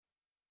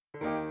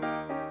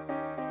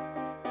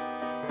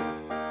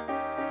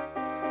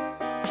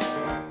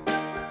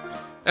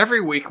Every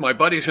week, my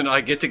buddies and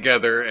I get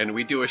together and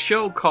we do a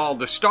show called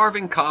the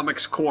Starving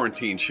Comics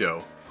Quarantine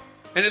Show.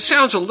 And it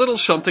sounds a little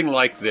something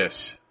like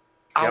this.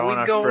 Are we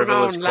going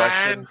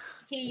online?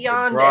 He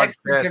yawned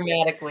extra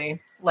dramatically,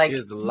 like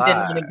he didn't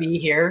want to be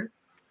here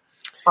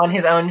on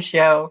his own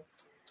show.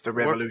 The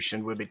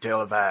revolution will be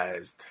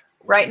televised.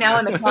 Right now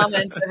in the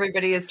comments,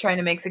 everybody is trying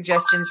to make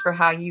suggestions for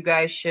how you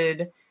guys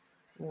should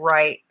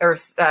write or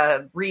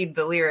read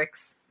the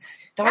lyrics.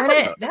 Darn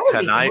it.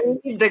 That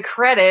would be the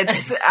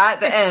credits at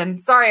the end.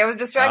 Sorry, I was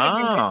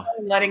distracted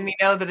letting me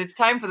know that it's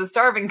time for the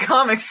Starving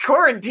Comics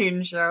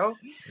Quarantine Show.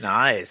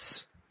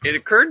 Nice. It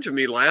occurred to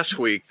me last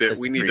week that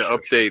we need to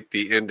update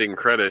the ending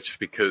credits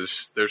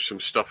because there's some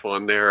stuff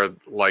on there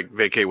like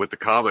Vacay with the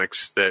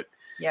Comics that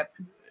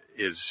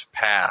is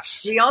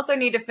past. We also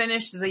need to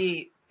finish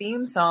the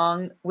theme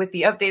song with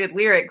the updated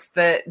lyrics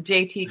that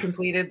JT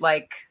completed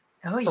 3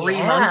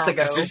 months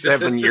ago.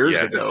 7 years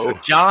ago.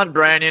 John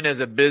Branyan is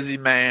a busy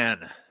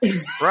man.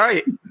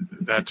 Right.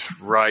 That's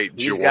right,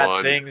 He's Juan.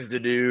 got things to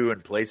do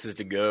and places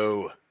to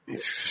go.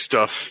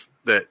 Stuff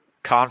that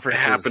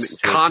conferences happening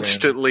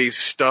constantly.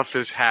 Stuff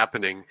is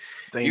happening.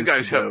 Things you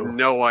guys have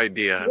no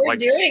idea. We're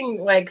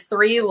doing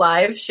 3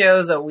 live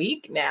shows a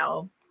week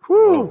now.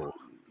 Whew.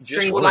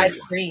 Just 3 live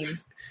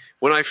streams.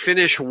 When I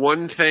finish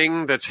one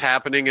thing that's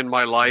happening in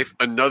my life,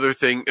 another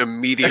thing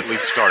immediately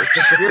starts.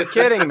 You're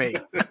kidding me.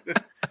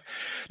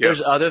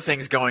 There's other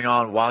things going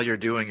on while you're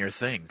doing your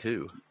thing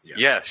too.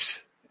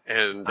 Yes,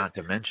 and not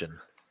to mention,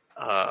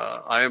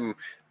 I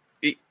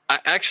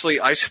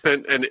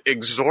spent an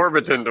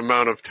exorbitant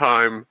amount of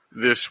time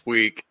this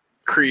week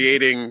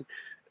creating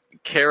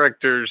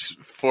characters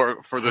for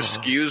the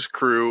Skews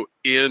crew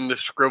in the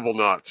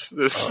Scribblenauts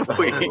this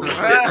week.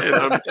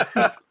 And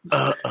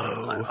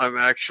I'm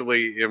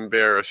actually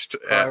embarrassed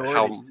at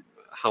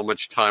how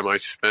much time I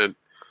spent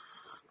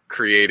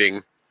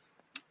creating.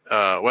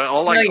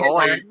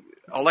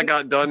 All I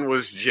got done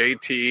was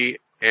JT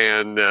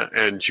and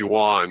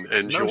Juan.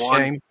 And Juan,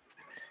 shame.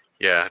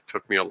 Yeah, it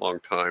took me a long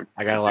time.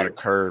 I got a lot of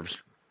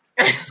curves.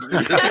 Gosh.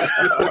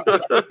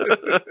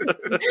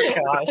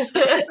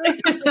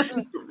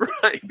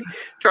 Right.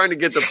 Trying to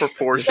get the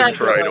proportions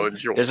right on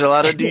Juan. There's a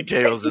lot of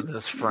details in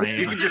this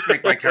frame. You can just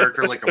make my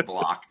character like a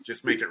block.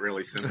 Just make it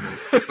really simple.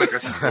 Just like a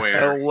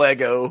square. A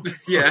Lego.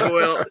 Yeah.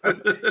 Well,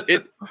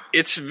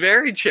 it's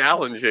very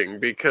challenging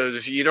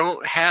because you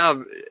don't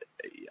have...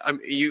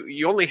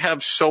 you only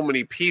have so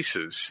many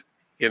pieces.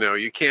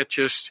 You can't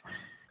just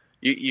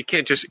you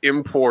can't just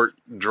import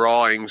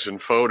drawings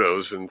and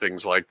photos and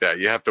things like that.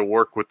 You have to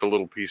work with the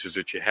little pieces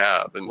that you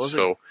have. And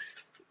send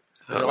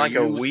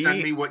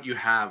me what you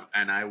have,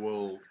 and I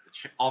will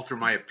alter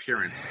my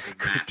appearance to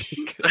match.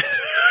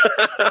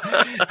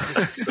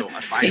 So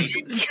if I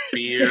need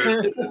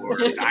beard or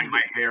dye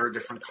my hair a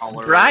different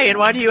color. Brian,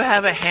 why do you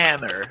have a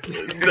hammer?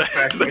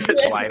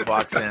 Wife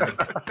walks in.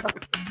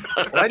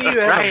 Why do you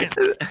have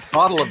a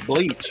bottle of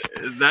bleach?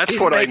 That's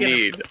what I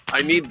need.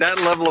 I need that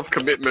level of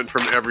commitment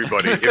from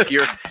everybody. If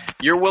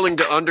you're willing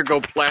to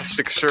undergo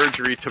plastic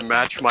surgery to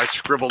match my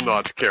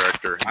Scribblenauts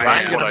character,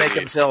 Brian's going to make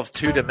himself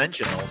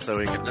 2-dimensional so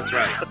he can. That's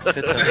right.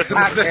 Fit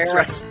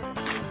the,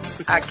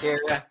 I care.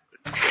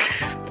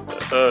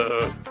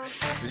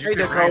 Did you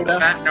fit Ryan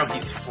fat? No,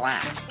 he's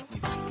flat.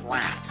 He's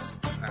flat.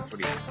 That's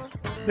what he is.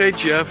 Hey,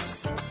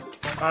 Jeff.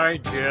 Hi,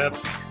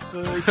 Jeff.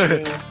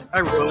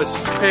 Hi, Russ.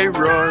 Hey,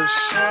 Russ.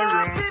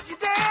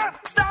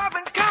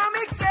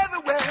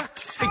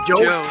 Hey,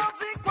 Joe.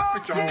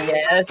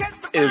 Yes.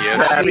 Is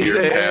Tabby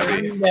here,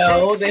 Tabby?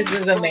 No, this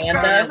is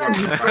Amanda.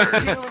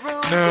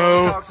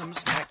 No.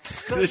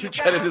 Did you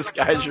try to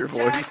disguise your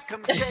voice?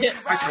 Doesn't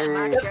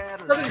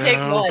take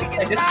much.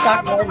 I just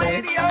talk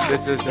normally.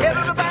 This is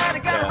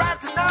Amanda.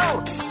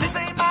 Yeah. This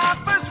ain't my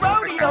first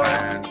rodeo.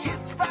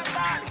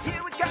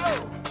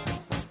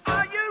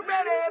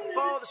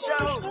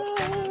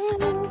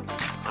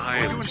 I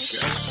am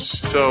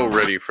so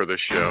ready for the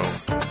show.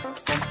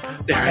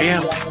 There I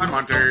am. I'm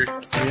Hunter.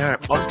 We are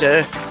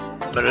Monte.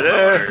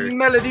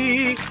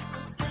 Melody.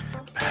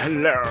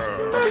 Hello.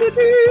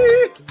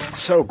 Melody.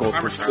 So good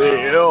to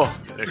see you. All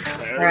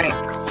right.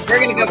 We're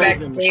going to go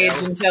backstage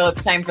until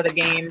it's time for the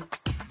game.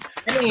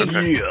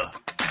 Yeah.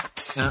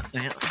 All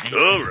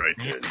right,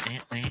 then.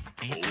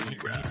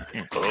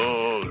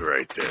 All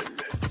right, then.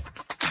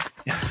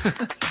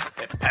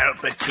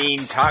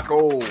 Palpatine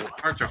taco.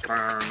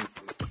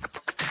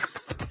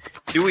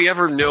 Do we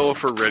ever know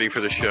if we're ready for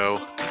the show?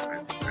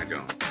 I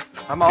don't.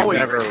 I'm always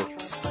never.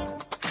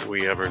 Do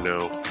we ever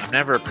know? I'm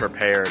never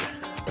prepared,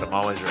 but I'm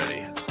always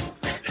ready.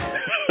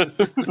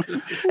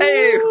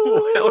 Hey,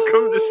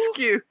 welcome to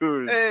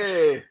Skews.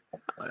 Hey.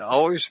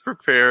 Always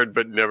prepared,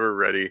 but never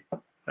ready.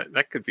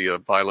 That could be a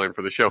byline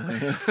for the show.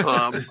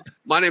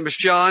 My name is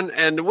John,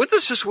 and with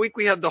us this week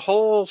we have the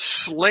whole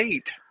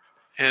slate,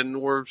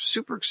 and we're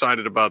super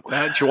excited about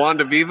that. Juan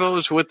DeVevo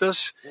is with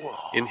us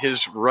in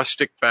his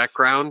rustic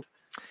background.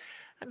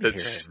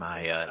 That's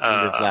my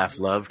Edith Laugh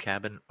Love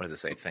cabin. What does it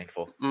say?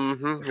 Thankful.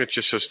 Mm-hmm. It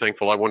just says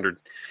thankful. I wondered.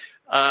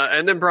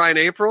 And then Brian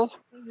Apprille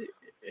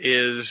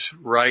is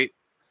right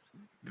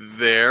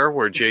there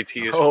where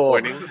JT is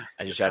pointing.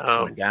 I just have to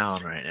point down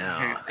right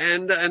now.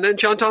 And then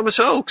John Thomas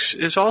Oakes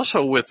is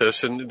also with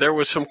us, and there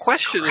was some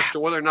question as to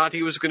whether or not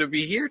he was going to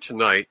be here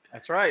tonight.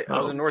 That's right.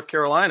 I was in North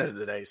Carolina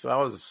today, so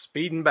I was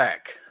speeding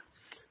back.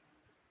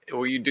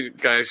 Were you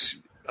guys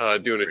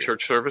doing a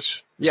church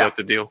service? Is that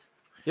the deal?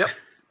 Yep.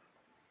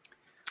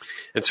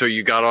 And so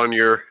you got on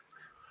your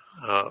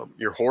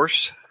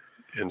horse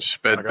and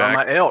sped back.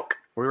 My elk.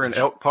 We were in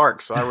Elk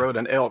Park, so I rode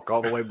an elk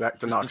all the way back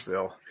to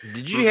Knoxville.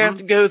 Did you have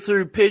to go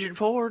through Pigeon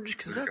Forge?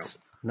 Because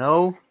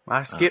No,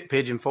 I skipped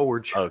Pigeon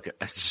Forge. Okay,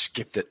 I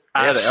skipped it.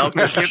 Yeah, the elk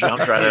just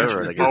jumped right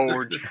over it.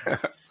 Forge.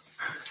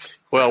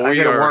 Well, I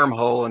hit a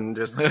wormhole and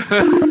just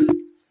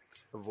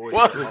avoid it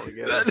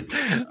altogether.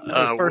 That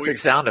was perfect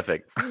sound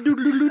effect.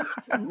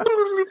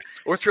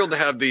 We're thrilled to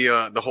have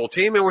the whole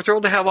team, and we're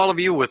thrilled to have all of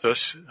you with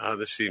us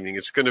this evening.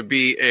 It's going to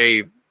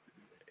be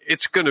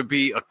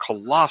a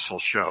colossal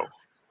show.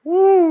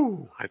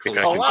 Woo! I think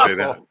I can say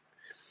that.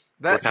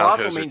 That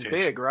colossal means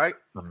big, right?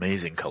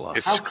 Amazing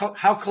colossal.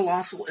 How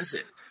colossal is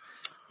it?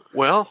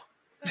 Well,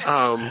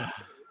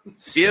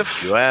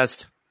 You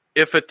asked.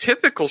 if a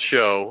typical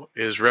show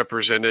is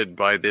represented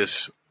by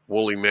this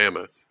woolly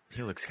mammoth,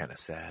 He looks kind of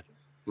sad.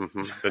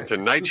 then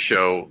tonight's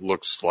show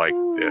looks like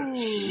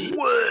this.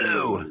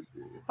 Whoa!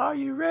 Are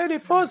you ready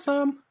for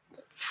some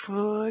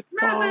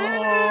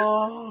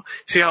football?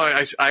 See how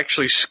I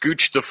actually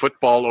scooched the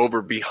football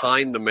over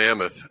behind the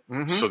mammoth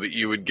so that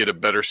you would get a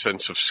better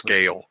sense of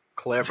scale.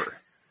 Clever.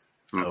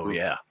 Oh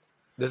yeah.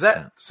 Does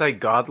that say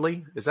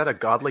godly? Is that a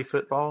godly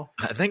football?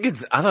 I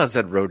thought it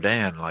said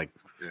Rodan, like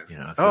you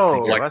know. Oh,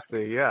 like I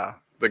see. Yeah.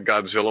 The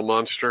Godzilla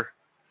monster.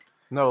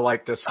 No,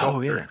 like the sculptor.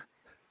 Oh yeah.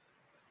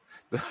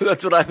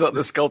 That's what I thought,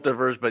 the sculptor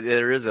first, but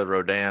there is a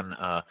Rodan.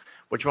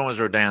 Which one was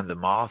Rodan, the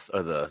moth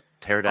or the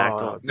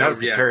pterodactyl? That was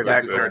the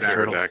pterodactyl.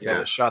 Pterodactyl. Yeah,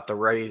 that shot the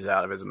rays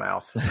out of his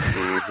mouth.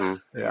 You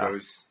Yeah.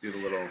 always do the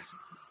little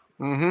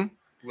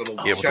with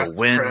chest the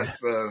wind. press,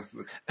 the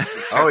chest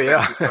Oh,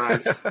 yeah.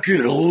 exercise.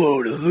 Get a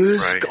load of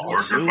this, Right.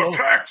 Working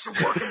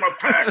my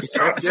packs,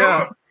 Godzilla.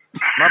 Yeah.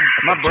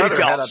 My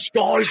brother had a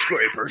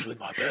skyscrapers with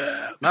my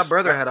bag. My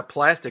brother had a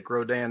plastic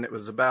Rodan that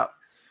was about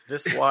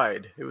this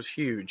wide. It was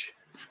huge.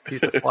 He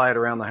used to fly it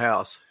around the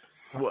house.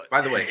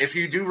 By the way, if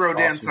you do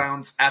Rodan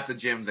sounds at the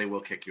gym, they will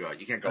kick you out.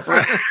 You can't go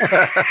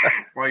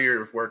while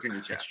you're working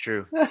your That's chest.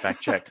 true.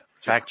 Fact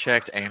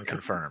checked and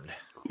confirmed.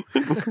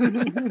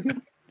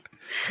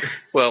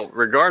 Well,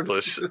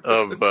 regardless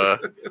of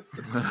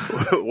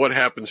what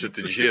happens at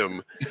the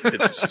gym,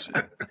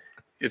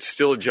 it's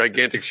still a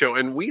gigantic show.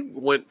 And we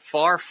went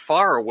far,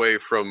 far away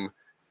from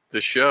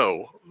the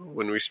show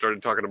when we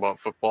started talking about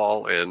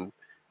football and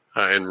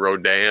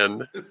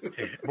Rodan.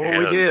 Well,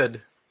 we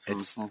did.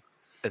 It's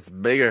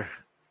bigger.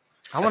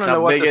 I want to how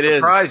know what big the it is.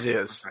 surprise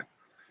is.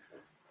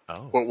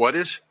 Oh, What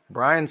is?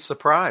 Brian's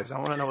surprise. I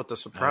want to know what the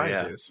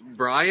surprise is.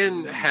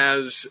 Brian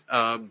has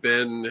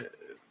been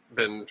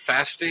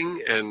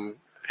fasting and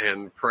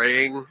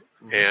praying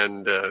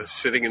and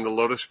sitting in the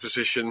lotus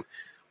position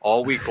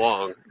all week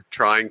long,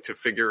 trying to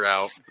figure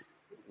out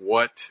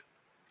what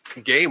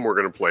game we're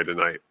going to play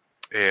tonight.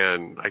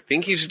 And I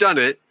think he's done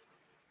it.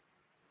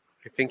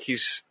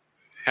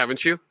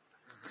 Haven't you?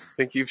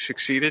 Think you've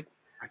succeeded?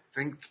 I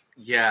think,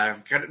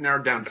 I've got it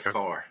narrowed down to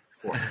four.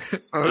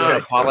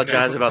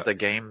 apologize about the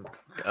game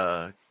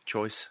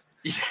choice.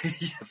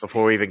 Yes.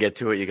 Before we even get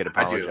to it, you could I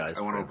apologize.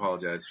 do. I want to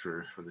apologize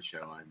for the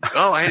show.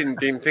 I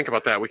didn't even think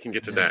about that. We can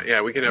get to that. Yeah,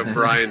 we can have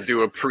Brian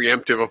do a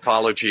preemptive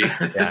apology.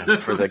 Yeah,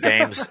 for the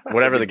games,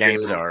 whatever the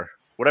games are,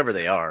 whatever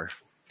they are.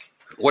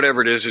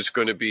 Whatever it is, it's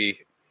going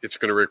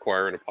to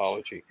require an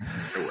apology.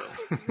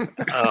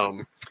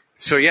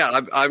 So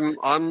yeah,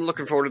 I'm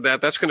looking forward to that.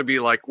 That's going to be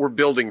like, we're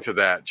building to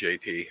that,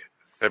 JT.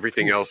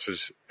 Everything else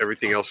is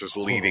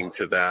leading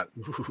to that.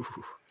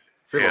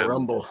 Feel a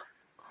rumble.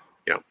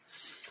 Yeah.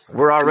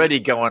 We're already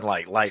going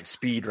like light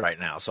speed right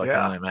now, so I can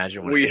only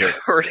imagine when We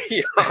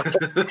already are.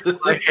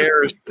 My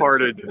hair is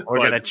parted. we're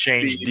going to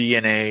change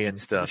DNA and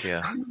stuff.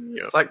 Yeah.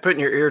 It's like putting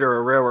your ear to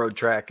a railroad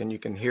track and you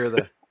can hear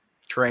the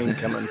train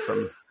coming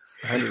from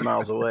 100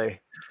 miles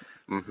away.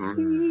 That's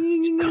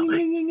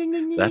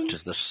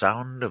just the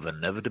sound of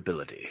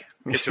inevitability.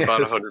 It's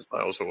about 100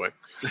 miles away.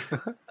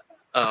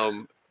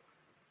 I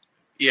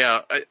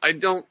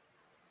don't.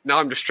 Now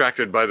I'm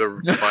distracted by all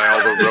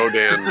the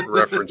Rodan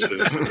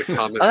references in the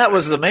comments. Oh, that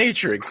was the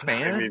Matrix,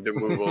 man. I need to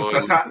move on.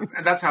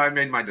 That's how I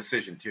made my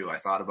decision too. I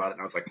thought about it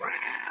and I was like,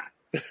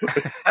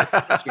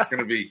 it's just going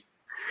to be.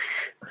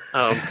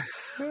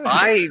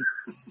 I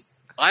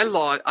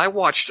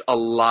watched a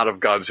lot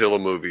of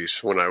Godzilla movies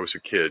when I was a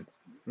kid.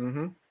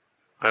 Mm-hmm.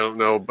 I don't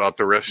know about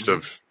the rest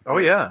of. Oh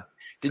yeah.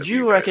 Did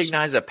you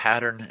recognize a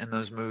pattern in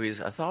those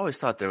movies? I always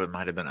thought there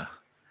might have been a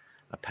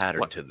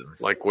pattern to them.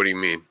 Like, what do you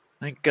mean?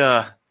 I think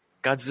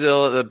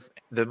Godzilla,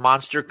 the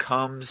monster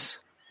comes,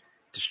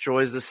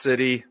 destroys the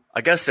city.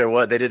 I guess they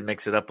did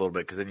mix it up a little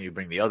bit because then you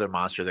bring the other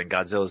monster, then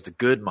Godzilla's the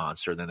good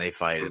monster, then they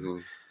fight it,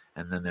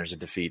 and then there's a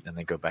defeat, and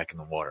they go back in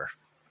the water.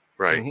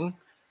 Right. Mm-hmm.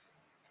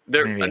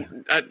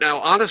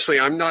 Now, honestly,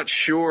 I'm not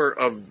sure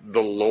of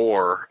the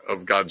lore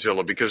of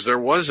Godzilla because there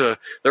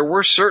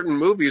were certain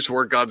movies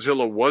where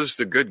Godzilla was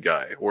the good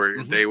guy,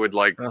 where they would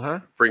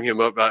bring him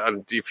up.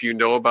 If you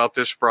know about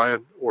this,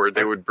 Brian, or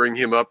they would bring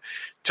him up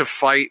to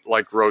fight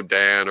like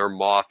Rodan or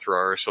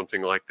Mothra or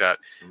something like that,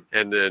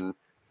 and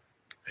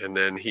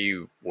then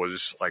he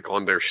was like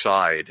on their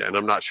side, and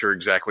I'm not sure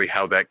exactly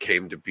how that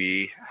came to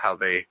be, how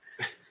they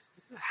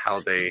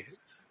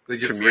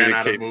just ran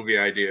out of movie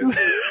ideas.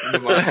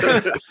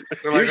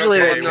 Usually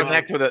they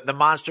connect with the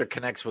monster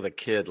connects with a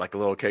kid, like a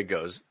little kid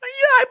goes, "Yeah,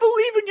 I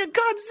believe in you,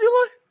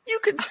 Godzilla. You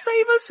can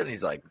save us." And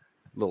he's like,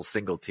 little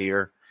single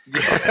tear.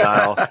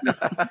 Well,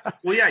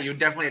 yeah, you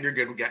definitely had your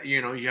good guy.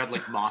 You know, you had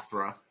like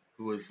Mothra,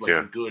 who was like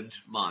a good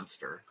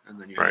monster, and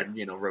then you had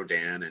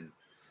Rodan and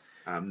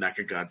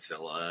Mecha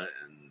Godzilla,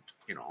 and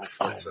all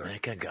sorts of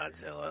Mecha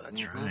Godzilla.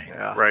 That's right.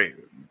 Yeah. Right,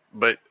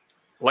 but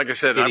like I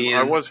said,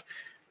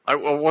 I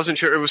wasn't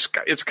sure.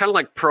 It's kind of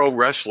like pro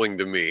wrestling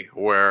to me,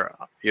 where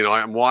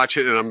I'm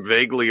watching and I'm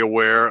vaguely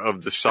aware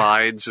of the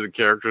sides of the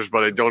characters,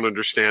 but I don't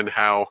understand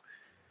how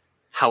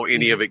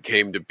any of it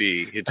came to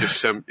be. It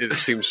just it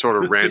seems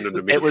sort of random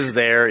to me. It was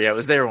there, it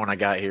was there when I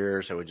got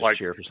here, so we just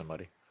cheer for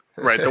somebody.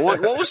 Right. What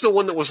was the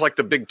one that was like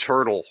the big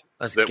turtle?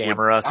 That's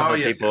Gamera. Some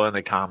people in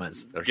the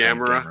comments are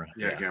Gamera.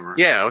 Gamera.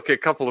 Yeah. Okay. A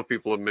couple of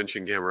people have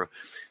mentioned Gamera.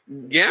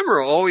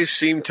 Gamera always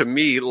seemed to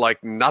me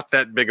like not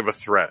that big of a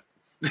threat.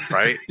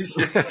 Right?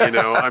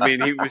 I mean,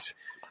 he was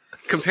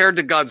compared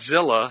to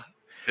Godzilla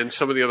and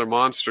some of the other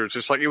monsters.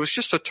 It's like it was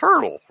just a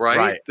turtle,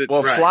 right?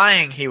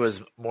 Flying, he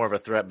was more of a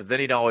threat, but then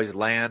he'd always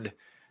land,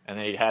 and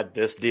then he had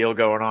this deal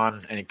going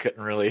on, and he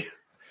couldn't really.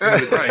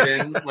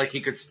 Spin, like he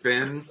could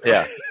spin.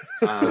 Yeah,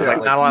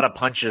 not a lot of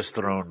punches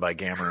thrown by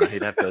Gamera.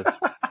 He'd have to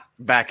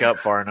back up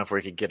far enough where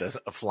he could get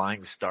a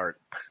flying start.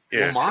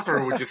 Yeah. Well,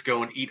 Mothra would just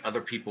go and eat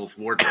other people's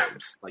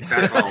wardrobes. Like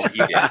that's all he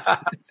did.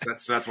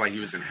 That's why he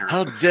was inherent.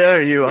 How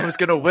dare you? I was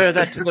going to wear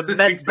that to the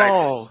Met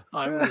Ball.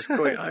 I was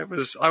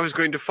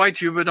going to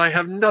fight you, but I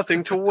have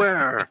nothing to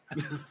wear.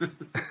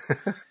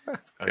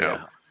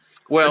 Yeah.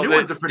 Well, the new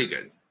ones are pretty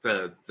good.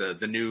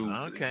 The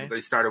new they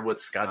started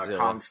with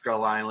Kong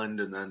Skull Island,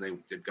 and then they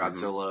did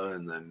Godzilla,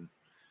 and then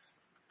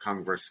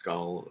Kong vs.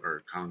 Skull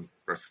or Kong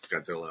vs.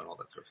 Godzilla, all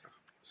that sort of stuff.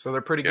 So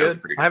they're pretty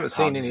good. I haven't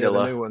seen any of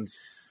the new ones.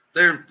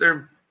 They're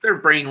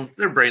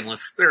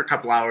brainless. They're a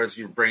couple hours.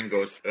 Your brain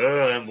goes,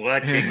 "Oh, I'm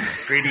watching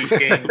pretty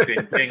things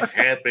and things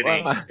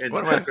happening."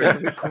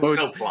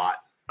 No plot.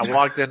 I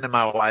walked into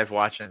my wife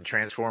watching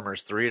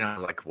Transformers 3, and I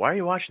was like, "Why are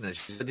you watching this?"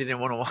 She said, "You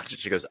didn't want to watch it."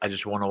 She goes, "I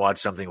just want to watch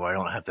something where I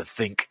don't have to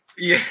think."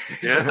 Yeah.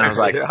 And I was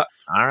like, "All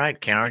right,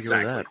 can't argue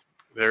with that."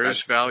 There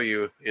is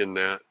value in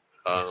that,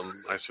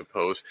 I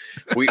suppose.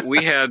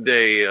 We had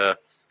a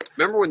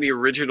remember when the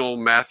original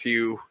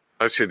Matthew.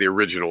 I say the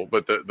original,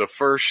 but the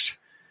first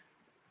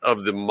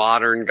of the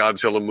modern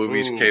Godzilla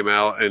movies came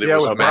out, and it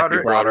was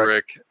Matthew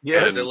Broderick.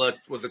 Yes. Godzilla,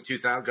 was it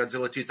 2000?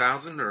 Godzilla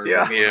 2000? Or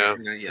yeah.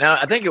 No,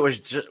 I think it was.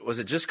 Was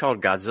it just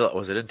called Godzilla?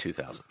 Was it in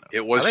 2000?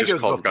 It was just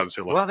called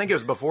Godzilla. Well, I think it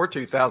was before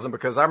 2000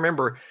 because I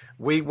remember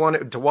we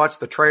wanted to watch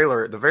the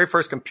trailer. The very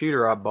first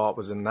computer I bought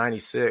was in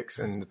 '96,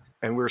 and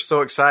we were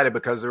so excited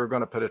because they were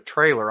going to put a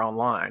trailer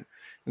online.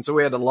 And so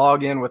we had to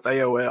log in with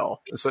AOL.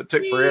 And so it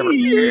took forever.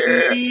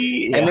 Yeah.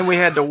 And then we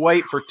had to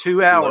wait for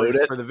 2 hours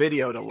for the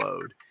video to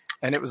load.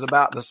 And it was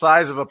about the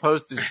size of a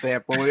postage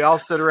stamp when we all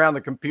stood around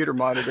the computer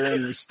monitor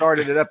and we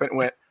started it up and it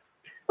went,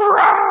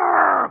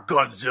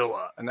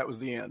 Godzilla. And that was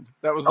the end.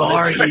 That was the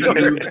Are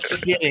you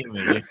kidding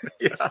me?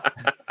 Yeah.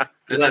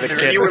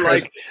 And you were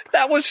like,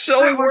 that was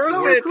so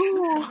worth it.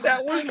 Cool.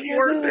 That was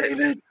worth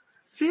it.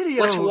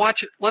 Video.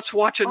 Let's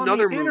watch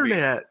another movie.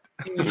 Internet.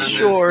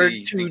 Sure,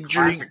 the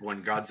classic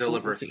one,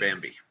 Godzilla vs.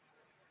 Bambi.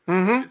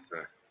 Mm-hmm. It's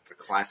a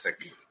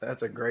classic.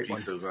 That's a great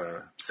piece one.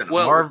 Of cinema.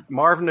 Well,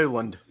 Marv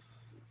Newland.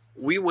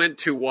 We went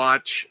to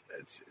watch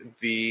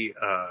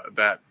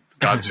that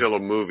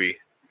Godzilla movie,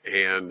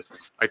 and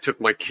I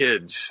took my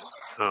kids,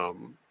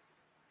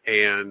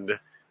 and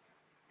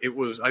it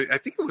was I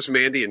think it was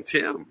Mandy and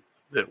Tim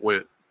that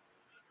went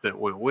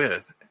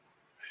with.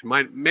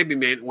 Maybe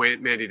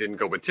Mandy didn't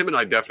go, but Tim and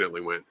I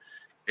definitely went,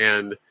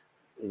 and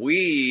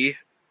we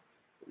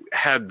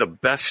had the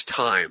best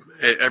time.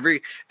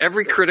 Every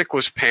critic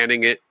was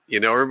panning it.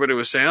 Everybody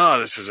was saying, "Oh,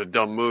 this is a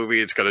dumb movie.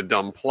 It's got a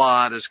dumb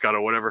plot. It's got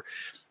a whatever."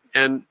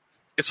 And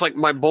it's like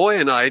my boy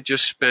and I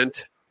just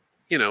spent,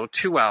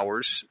 2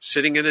 hours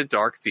sitting in a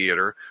dark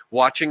theater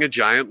watching a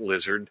giant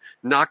lizard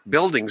knock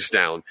buildings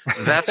down.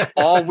 That's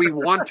all we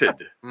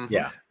wanted.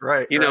 Yeah,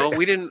 right.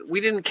 We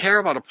didn't care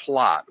about a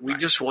plot. We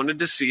just wanted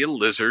to see a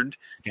lizard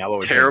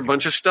tear a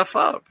bunch of stuff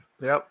up.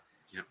 Yep.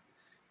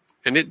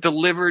 And it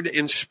delivered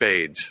in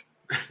spades.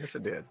 Yes,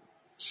 it did.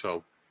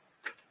 So,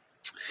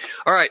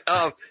 all right.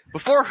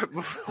 Before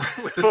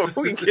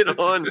we get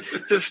on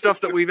to stuff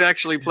that we've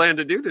actually planned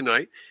to do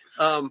tonight,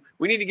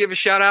 we need to give a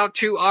shout out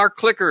to our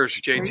clickers,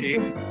 JT.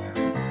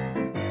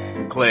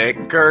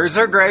 Clickers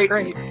are great.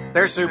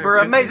 They're super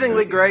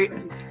amazingly great.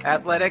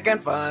 Athletic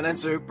and fun and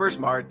super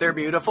smart. Their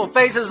beautiful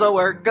faces a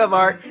work of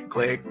art.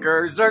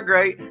 Clickers are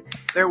great.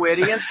 They're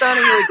witty and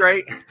stunningly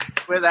great.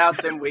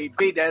 Without them, we'd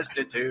be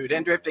destitute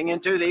and drifting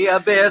into the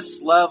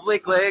abyss. Lovely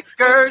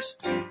clickers,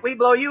 we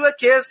blow you a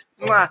kiss.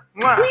 Mwah,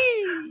 mwah.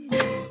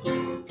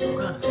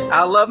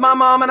 I love my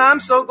mom, and I'm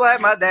so glad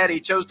my daddy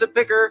chose to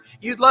pick her.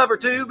 You'd love her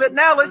too, but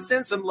now let's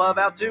send some love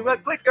out to a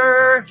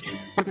clicker.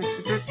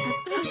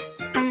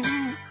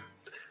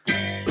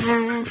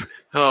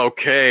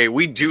 Okay,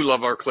 we do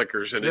love our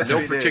clickers, and in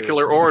no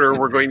particular order,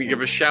 we're going to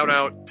give a shout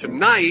out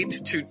tonight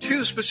to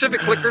two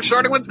specific clickers,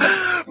 starting with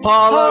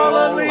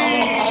Paula Lee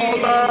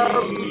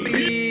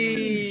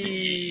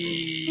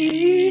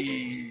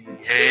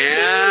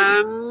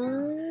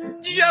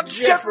and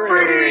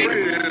Jeffrey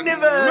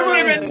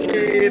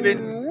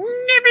Niven.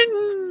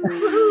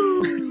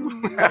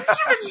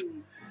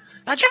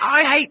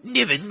 I hate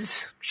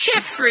Nivens.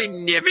 Jeffrey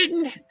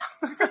Niven.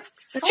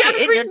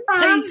 Jeffrey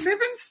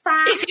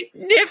Is it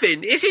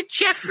Niven? Is it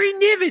Jeffrey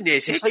Niven?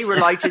 Is it? Is he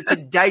related to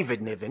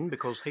David Niven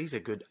because he's a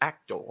good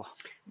actor?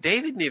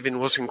 David Niven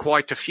was in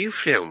quite a few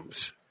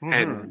films,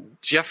 and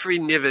Jeffrey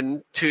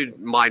Niven, to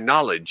my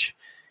knowledge,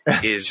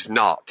 is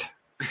not.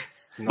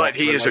 But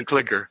he is a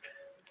clicker,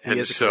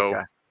 and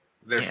so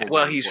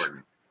well, he's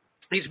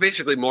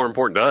basically more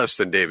important to us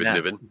than David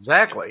Niven.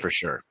 Exactly, for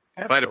sure.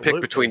 If I had to pick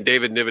between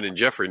David Niven and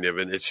Jeffrey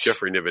Niven, it's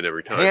Jeffrey Niven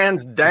every time,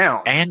 hands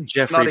down. And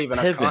Jeffrey, not even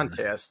Piven. A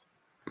contest.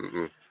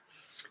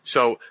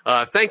 So,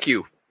 thank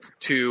you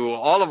to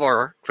all of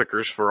our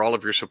clickers for all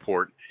of your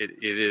support. It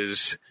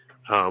is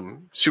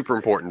super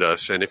important to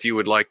us, and if you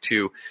would like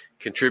to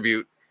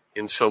contribute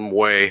in some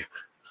way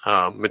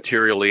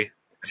materially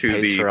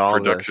to the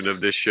production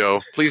of this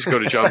show, please go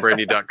to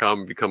johnbranyan.com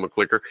and become a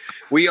clicker.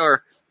 We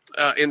are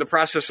in the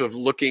process of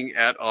looking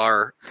at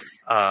our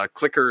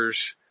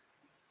clickers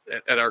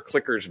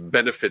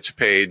benefits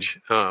page.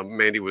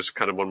 Mandy was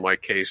kind of on my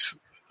case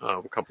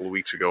a couple of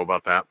weeks ago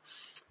about that,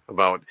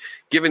 about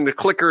giving the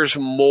clickers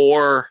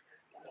more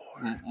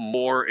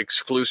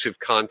exclusive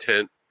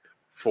content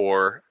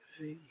for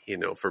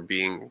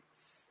being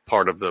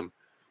part of the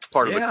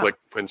click.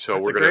 And so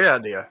we're going to, great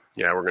idea.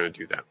 Yeah, we're going to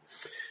do that.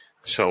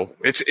 So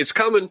it's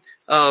coming.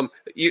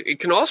 You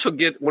can also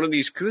get one of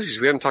these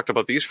koozies. We haven't talked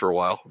about these for a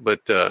while,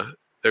 but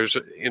there's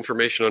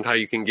information on how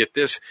you can get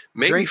this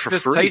maybe Drinks for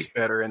just free. taste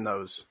better in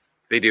those.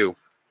 They do.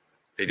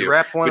 You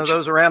wrap one of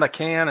those around a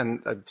can,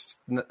 and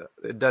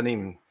it doesn't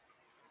even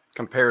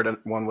compare to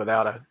one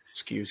without a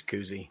Skews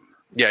koozie.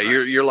 Yeah,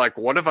 you're like,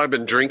 what have I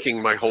been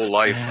drinking my whole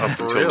life up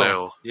until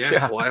now?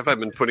 Yeah. Why have I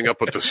been putting up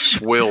with the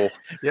swill?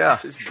 Yeah.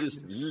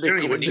 You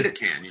don't even need a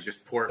can. You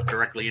just pour it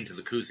directly into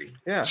the koozie.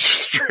 Yeah.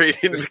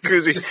 Straight into the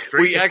koozie.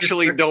 We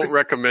actually don't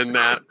recommend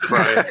that,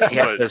 Brian. You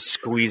have to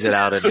squeeze it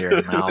out into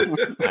your mouth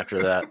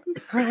after that.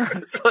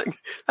 It's like,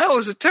 that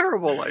was a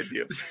terrible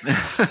idea.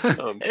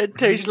 It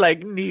tastes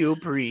like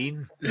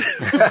neoprene.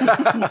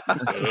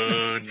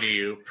 Oh,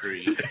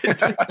 neoprene.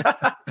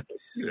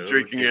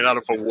 Drinking it out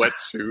of a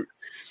wetsuit.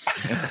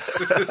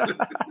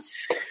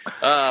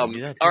 All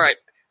right.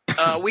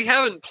 We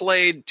haven't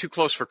played Too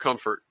Close for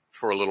Comfort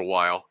for a little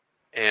while,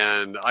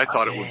 and I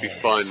thought it would be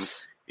fun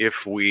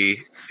if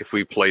we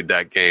played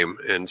that game.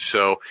 And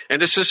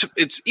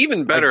it's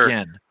even better.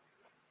 Again.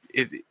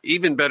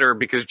 Even better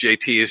because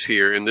JT is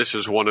here, and this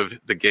is one of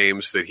the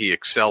games that he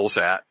excels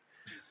at.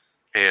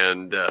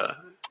 And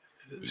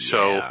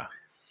so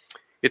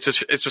it's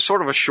a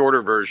sort of a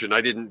shorter version.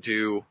 I didn't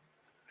do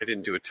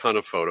a ton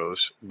of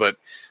photos, but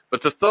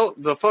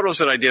the photos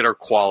that I did are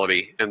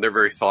quality, and they're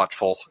very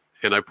thoughtful,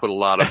 and I put a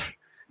lot of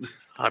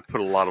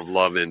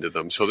love into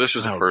them. So this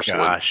is the first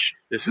one.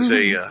 This is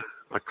a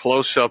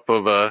close up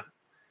of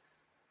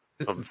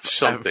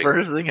something.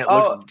 First thing, it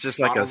looks just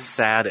like a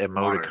sad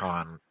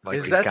emoticon.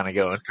 Like he's kind of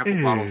going. A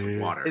couple bottles of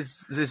water.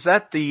 Is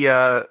that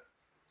the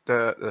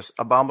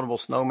abominable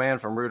snowman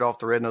from Rudolph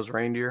the Red-Nosed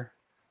Reindeer?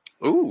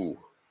 Ooh,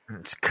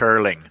 it's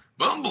curling.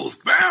 Bumbles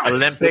bounce.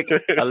 Olympic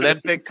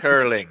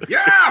curling.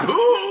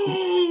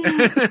 Yahoo!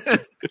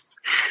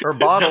 Or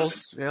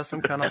bottles. Yeah,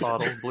 some kind of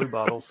bottles, blue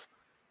bottles.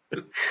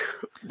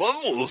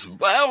 Bumbles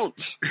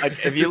bounce.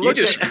 If you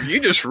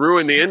just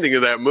ruined the ending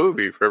of that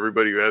movie for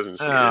everybody who hasn't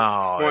seen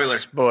it.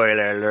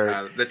 Spoiler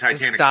alert. The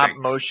Titanic Stop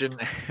sinks. motion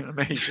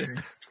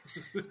animation.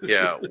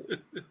 Yeah.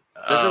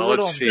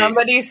 Let's see.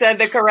 Somebody said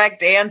the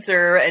correct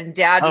answer, and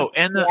Dad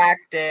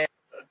reacted.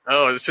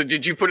 Oh, so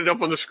did you put it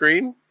up on the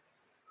screen?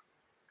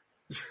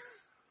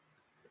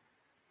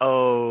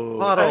 Oh,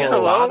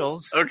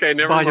 bottles. Okay,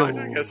 never mind.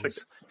 I guess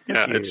it's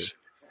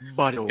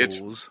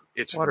bottles.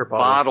 It's water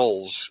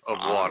bottles of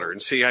water.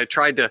 And see, I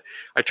tried to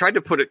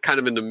put it kind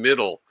of in the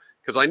middle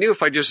because I knew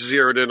if I just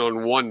zeroed in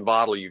on one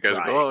bottle, you guys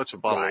would go, "Oh, it's a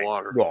bottle of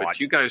water." Right.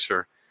 But you guys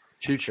are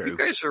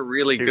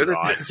really good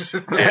at this.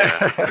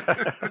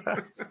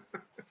 Yeah.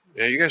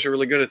 Yeah, you guys are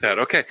really good at that.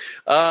 Okay,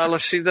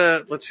 let's see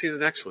the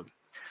next one.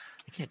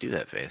 You can't do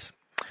that face.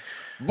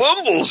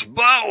 Bumbles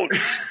bounce.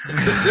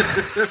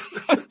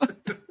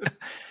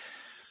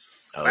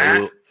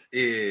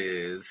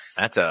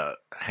 That's a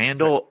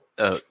handle.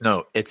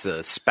 No, it's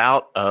a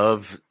spout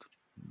of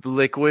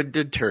liquid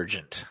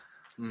detergent.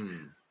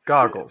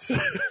 Goggles.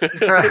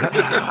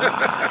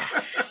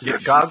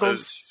 Get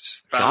goggles?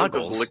 Spout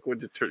of liquid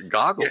detergent.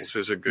 Goggles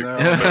is a good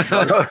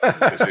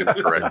is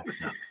incorrect.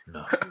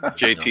 No.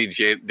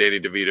 JT Danny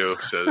DeVito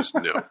says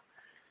no.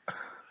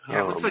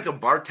 Yeah, it looks like a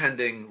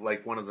bartending,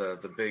 like one of the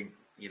big,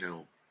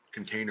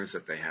 containers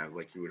that they have,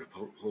 like you would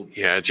hold.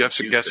 Yeah, Jeff's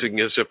guessing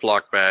a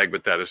Ziploc bag,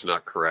 but that is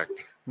not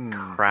correct.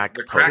 Crack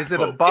The Pope. crack Is it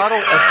a Pope. bottle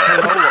of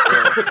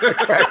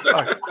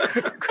canola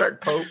oil?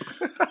 Crack Pope.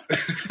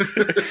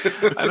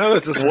 I know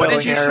it's a What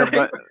did spelling you error,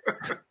 say?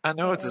 but I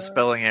know it's a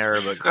spelling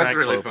error, but crack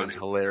really Pope funny. is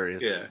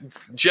hilarious. Yeah.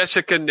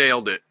 Jessica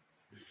nailed it.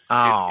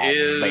 Oh, It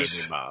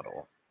is- baby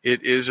bottle.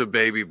 It is a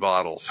baby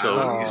bottle. So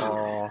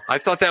Oh. I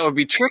thought that would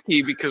be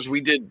tricky because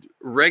we did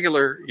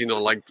regular,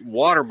 like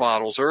water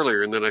bottles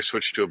earlier, and then I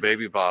switched to a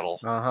baby bottle,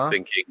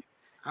 thinking,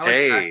 I like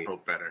Hey. crack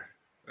Pope better.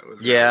 That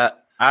was Yeah,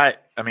 I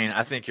mean,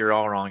 I think you're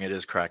all wrong. It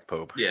is crack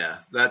Pope. Yeah,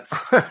 that's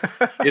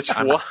it's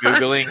I'm what?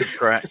 Googling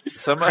crack.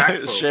 Somebody,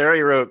 Crack Pope.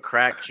 Sherry wrote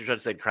crack. She tried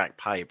to say crack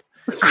pipe.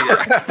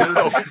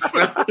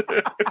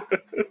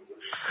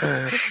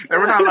 And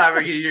we're not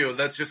laughing at you.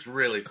 That's just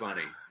really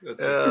funny. That's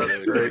just Yeah,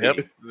 that's really great.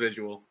 funny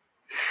visual.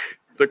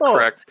 The Oh.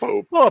 crack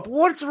Pope. Pope,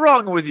 what's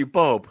wrong with you,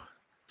 Pope?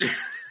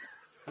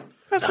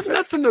 That's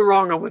nothing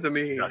wrong with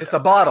me. It's a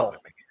bottle.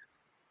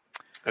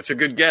 That's a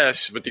good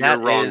guess, but you're That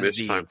wrong is this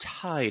the time.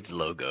 Tide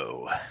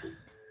logo.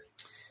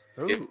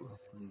 Ooh.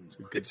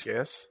 Good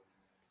guess.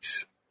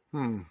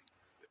 And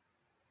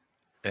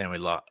we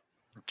lost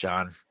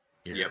John.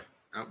 Yep.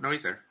 Oh, no,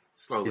 he's there.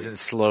 Slowly. He's in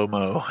slow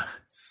mo.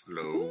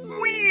 Slow mo.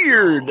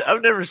 Weird.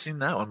 I've never seen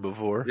that one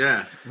before.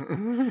 Yeah.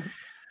 Well,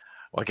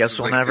 I guess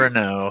we'll like never the-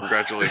 know.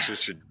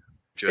 Congratulations to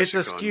Jessica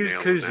It's a on skewed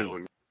nailing koozie. that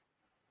one.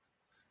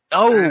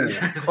 Oh,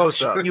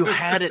 Close up. you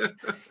had it.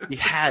 You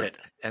had it.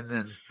 And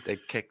then they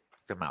kicked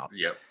him out.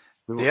 Yep.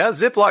 Yeah,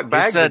 Ziploc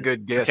bag's said- a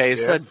good guess. Okay, he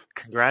Jeff. said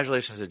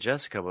congratulations to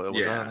Jessica, but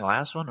was Yeah. that on the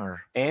last one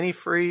or?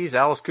 Antifreeze,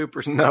 Alice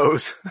Cooper's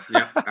nose.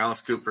 Yep.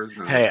 Alice Cooper's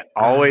nose. Hey,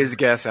 always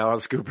guess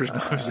Alice Cooper's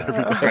nose.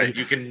 Everybody. Right.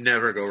 You can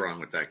never go wrong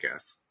with that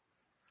guess.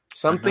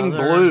 Something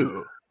Another-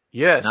 blue.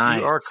 Yes,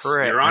 Nice. you are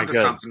correct. You're on Very to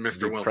good. something, Mr.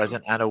 Be Wilson.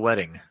 Present at a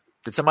wedding.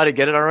 Did somebody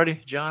get it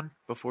already, John?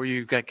 Before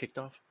you got kicked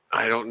off?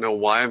 I don't know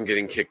why I'm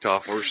getting kicked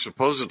off. Or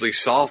supposedly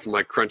solved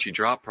my crunchy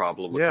drop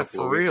problem a Yeah, couple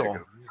for of weeks real.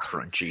 ago.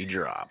 Crunchy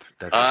drop.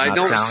 That I does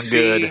don't not sound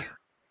see. good.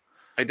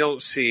 I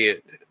don't see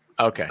it.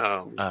 Okay.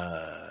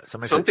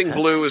 Somebody Something said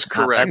blue is not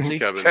correct, Pepsi?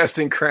 Kevin.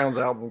 Casting Crowns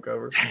album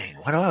cover. Dang,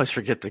 why do I always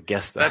forget to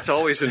guess that? That's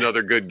always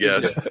another good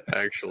guess,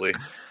 actually.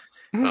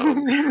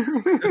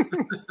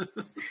 The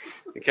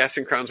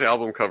Casting Crowns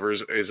album cover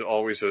is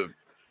always a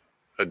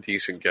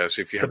decent guess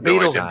if you The have no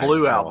Beatles' idea.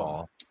 Blue Ball.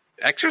 album.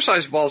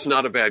 Exercise Ball's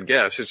not a bad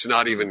guess. It's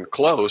not even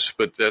close,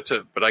 but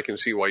but I can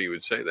see why you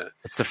would say that.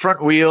 It's the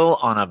front wheel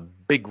on a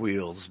big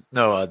wheels.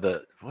 No,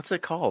 what's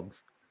it called?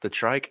 The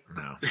trike?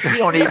 No. You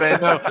don't even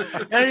know.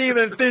 I didn't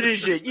even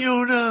finish it. You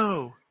don't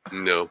know.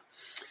 No.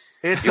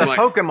 It's You a might-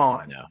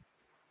 Pokemon. No.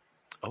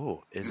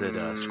 Oh, is it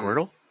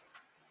Squirtle?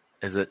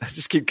 Is it?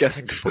 Just keep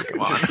guessing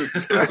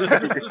Pokemon.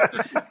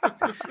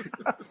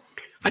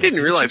 I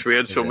didn't realize we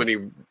had so many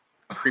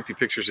creepy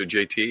pictures of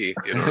JT.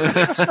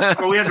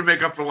 Well, we had to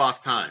make up for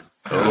lost time.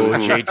 Oh,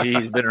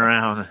 JT's been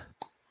around.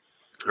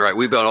 All right,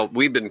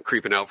 we've been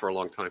creeping out for a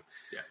long time.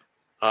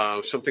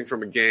 Yeah. Something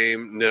from a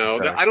game. No,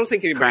 I don't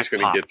think anybody's going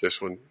to Crock get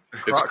this one.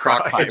 It's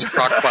Crock pipe. It's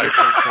crock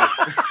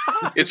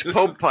pipe. It's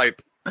Pope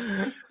pipe.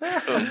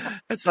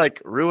 It's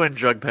like ruin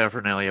drug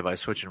paraphernalia by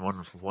switching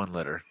one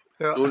letter.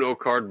 Uno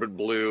card, but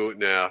blue.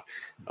 Now,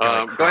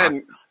 go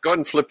ahead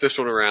and flip this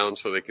one around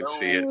so they can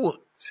see it. Oh,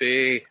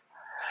 See,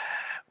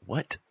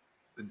 what?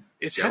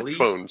 it's Jelly?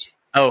 headphones.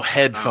 Oh,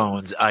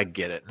 headphones. I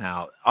get it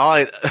now.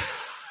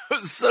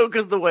 So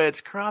because the way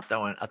it's cropped,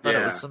 I thought it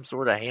Yeah. was some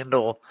sort of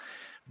handle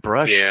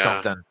brush Yeah.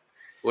 something.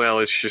 Well,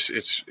 it's just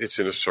it's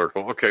in a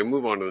circle. Okay,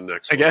 move on to the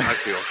next one. Okay.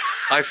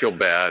 I feel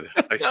bad.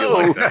 I feel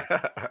like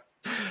that.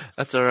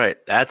 That's all right.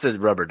 That's a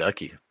rubber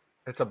ducky.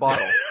 It's a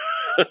bottle.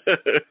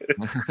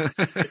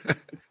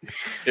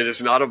 It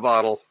is not a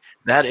bottle.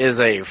 That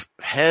is a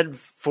head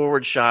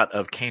forward shot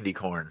of candy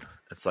corn.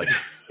 It's like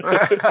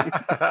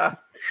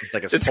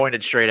it's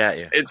pointed straight at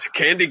you. It's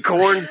candy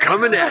corn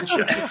coming at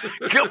you.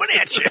 Coming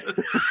at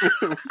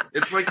you.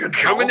 It's like a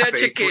Coming doll at you,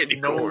 face with candy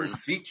no corn.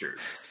 features.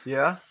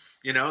 Yeah.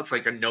 It's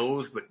like a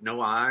nose but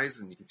no eyes,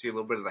 and you can see a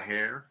little bit of the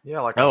hair.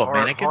 Yeah, like Oh, a a horror,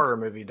 mannequin? horror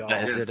movie doll.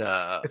 Is it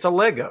It's a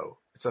Lego.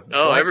 It's a Oh,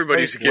 black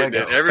everybody's face getting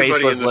Lego. it. Everybody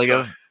faceless in the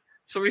Lego? sun.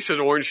 Somebody said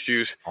orange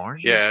juice.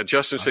 Orange? Yeah,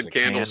 Justin Oh, said it's a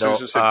candle.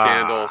 Susan said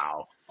candle.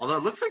 Wow. Although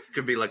it looks like it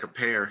could be like a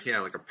pear. Yeah,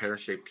 like a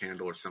pear-shaped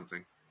candle or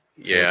something.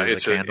 Yeah,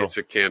 There's a candle. it's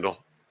a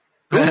candle.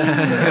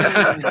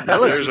 That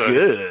looks There's a-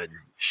 good.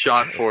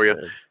 Shot for you.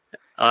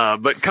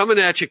 But coming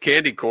at you,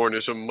 candy corn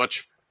is a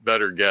much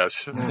better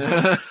guess.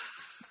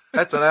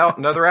 That's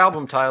another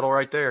album title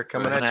right there.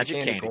 Coming at you,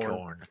 candy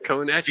corn.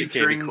 Coming at you, candy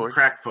Featuring corn.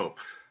 Crack Pope.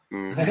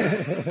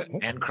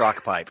 And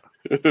crock pipe.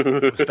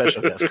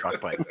 Special guest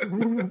crock pipe.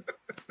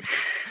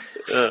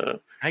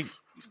 Hey.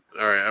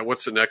 All right,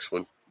 what's the next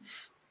one?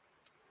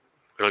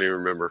 I don't even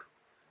remember.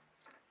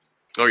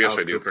 Oh, yes,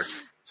 Alice I do. Cooper.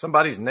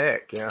 Somebody's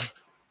neck. Yeah.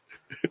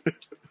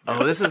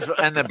 Oh, this is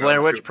and the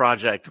Blair Witch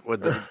Project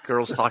with the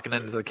girls talking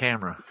into the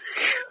camera.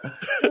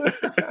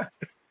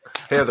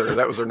 Heather,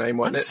 that was her name,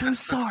 wasn't it? So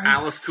sorry.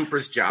 Alice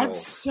Cooper's jowl. I'm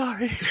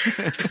sorry.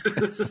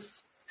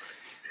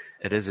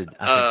 It is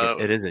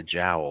a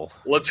jowl.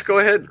 Let's go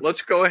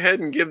ahead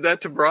and give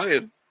that to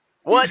Brian.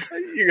 What?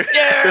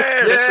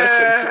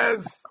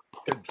 Yes.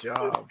 Good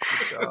job.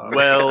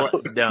 Well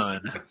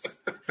done.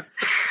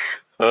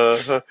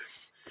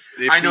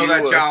 I know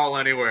that jowl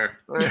anywhere.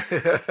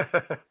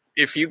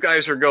 If you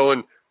guys are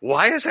going,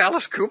 why is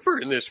Alice Cooper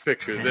in this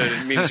picture?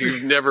 Then it means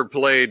you've never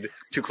played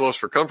Too Close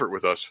for Comfort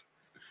with us.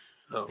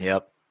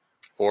 Yep.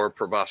 Or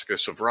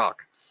Proboscis of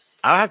Rock.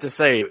 I have to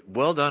say,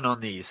 well done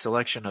on the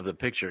selection of the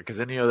picture, because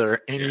any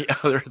other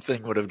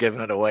thing would have given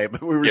it away,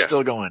 but we were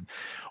still going,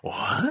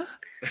 what?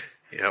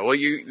 Yeah, well,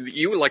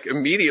 you like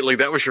immediately,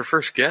 that was your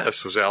first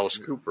guess, was Alice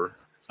Cooper.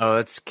 Oh,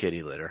 it's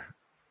kitty litter.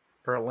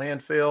 Or a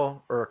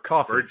landfill or a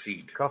coffee.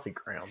 Birdseed. Coffee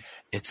grounds.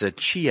 It's a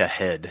chia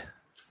head.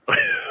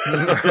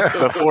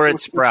 Before it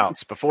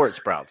sprouts.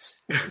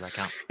 Does that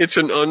count? It's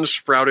an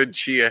unsprouted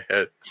chia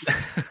head.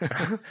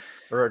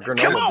 Or a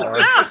granola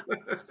bar.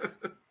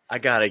 I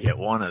gotta get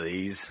one of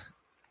these.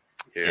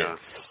 Yeah.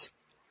 It's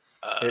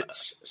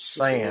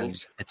sand.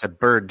 It's a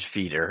bird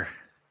feeder.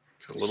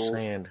 It's a little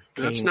Sand.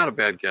 That's not a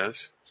bad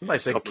guess. Somebody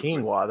said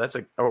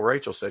quinoa.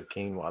 Rachel said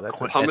quinoa. That's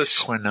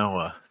Hummus.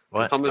 Quinoa.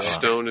 What? Hummus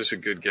stone is a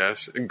good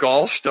guess.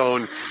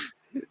 Gallstone.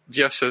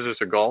 Jeff says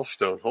it's a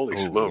gallstone. Holy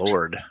smokes.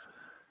 Lord.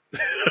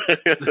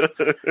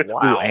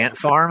 wow. Ooh, ant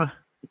farm?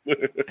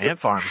 Ant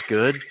farm's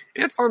good.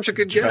 Ant farm's a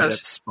good Dried up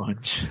guess.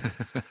 sponge.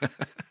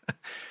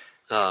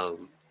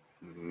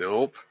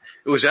 Nope.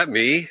 Was that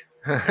me?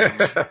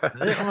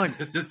 They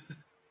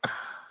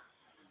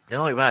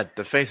only bad.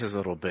 The face is a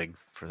little big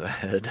for the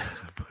head.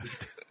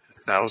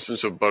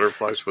 Thousands of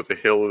butterflies with a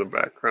hill in the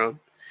background.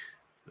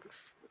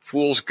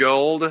 Fool's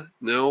gold?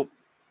 Nope.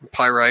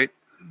 Pyrite?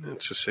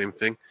 It's the same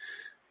thing.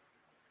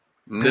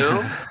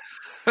 No.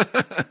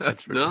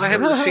 No, I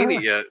haven't seen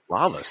it yet.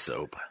 Lava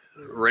soap.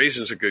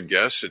 Raisin's a good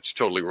guess. It's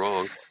totally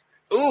wrong.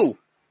 Ooh,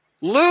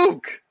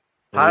 Luke.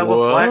 Pile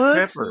of black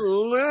pepper.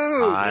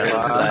 Luke.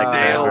 I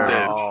nailed pepper.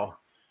 it. Oh,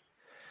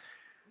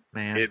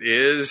 Man. It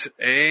is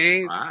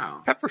a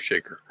pepper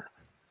shaker.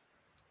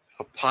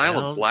 A pile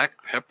of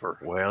black pepper.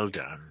 Well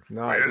done.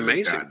 nice.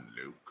 Amazing. God,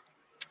 Luke.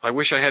 I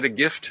wish I had a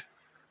gift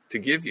to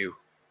give you.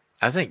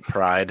 I think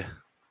Pride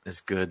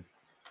is good.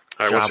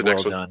 All right, what's the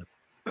next done.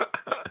 one?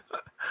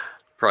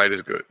 Pride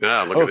is good.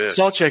 Ah, look at this.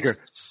 Salt shaker.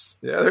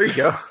 Yeah, there you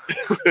go.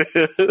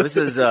 This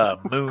is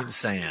moon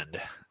sand.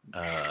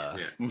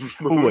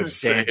 Moon A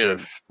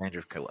sand.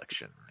 dandruff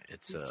collection.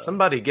 It's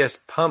Somebody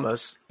guessed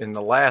pumice in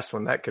the last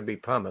one. That could be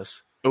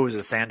pumice. Oh, is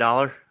it sand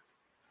dollar?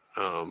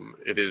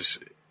 It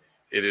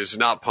is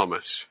not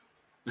pumice.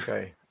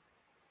 Okay.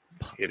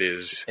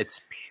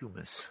 It's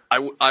pumice.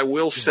 I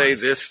will say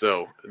this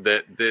though,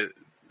 that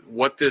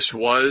what this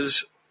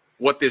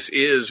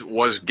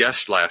is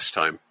guessed last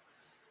time.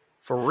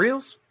 For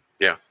reals?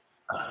 Yeah.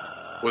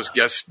 Was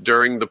guessed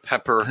during the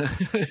pepper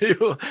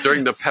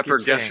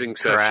guessing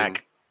session.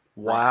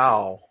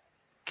 Wow.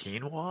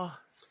 Quinoa?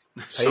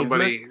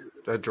 Somebody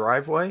A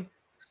driveway?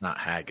 It's not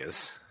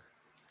haggis.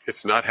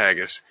 It's not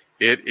haggis.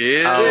 It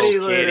is Kitty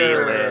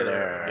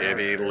litter.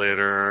 Kitty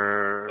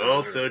litter.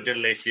 Also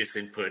delicious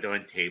and put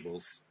on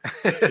tables.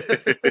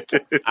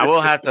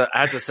 I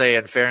have to say,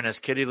 in fairness,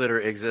 kitty litter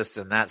exists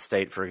in that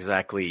state for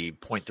exactly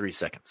 0.3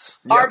 seconds.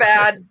 Our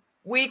bad.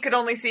 We could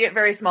only see it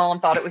very small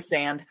and thought it was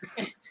sand.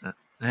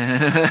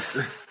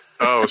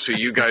 Oh, so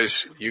you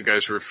guys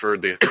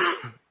referred to.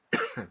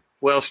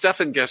 Well,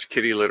 Stefan guessed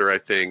kitty litter, I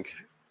think.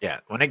 Yeah,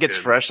 when it gets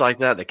fresh like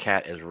that, the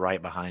cat is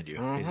right behind you.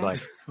 Mm-hmm. He's like,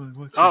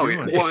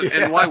 "Oh, well,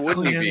 and why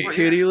wouldn't he be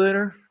kitty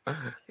litter?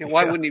 Yeah,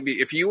 why wouldn't he be?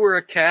 If you were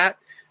a cat,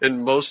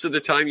 and most of the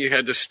time you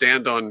had to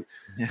stand on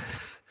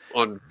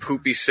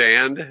poopy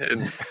sand,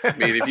 and I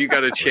mean, if you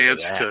got a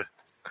chance to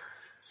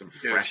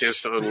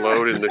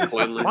unload in the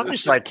cleanliness, I'm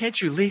just like,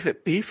 can't you leave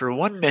it be for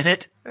 1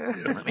 minute?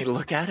 Let me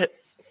look at it.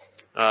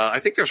 I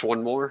think there's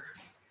one more.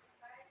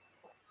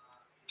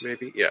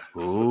 Maybe, yeah.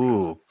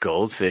 Ooh,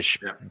 goldfish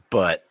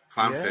butt.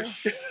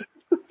 Clownfish.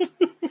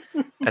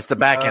 That's the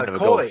back end of a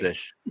koi.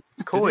 goldfish.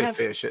 It's koi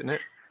fish, isn't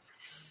it?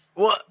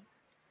 What?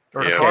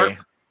 Or Yeah. a carp?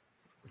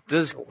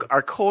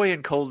 Are koi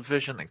and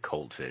goldfish and the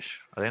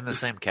goldfish, are they in the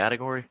same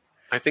category?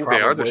 I think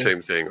they are the Probably.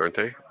 same thing, aren't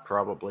they?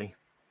 Probably.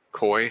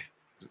 Koi,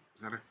 Is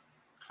that a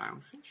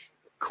clownfish?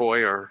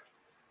 koi are.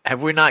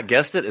 Have we not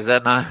guessed it? Is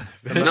that not?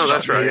 No,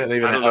 that's right. I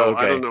don't know.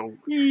 I don't know.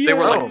 They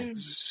were like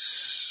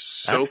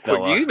so That quick.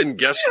 fella. You even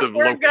guessed the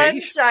We're gun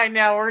location. shy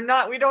now. We're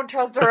not. We don't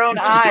trust our own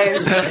eyes.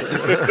 On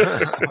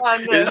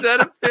this. Is that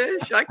a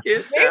fish? I can't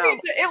Maybe tell.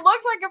 it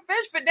looks like a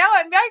fish, but now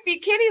it might be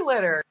kitty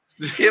litter.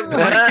 It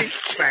might be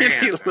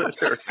kitty Sand.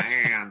 litter.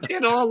 Sand.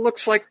 It all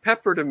looks like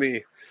pepper to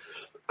me.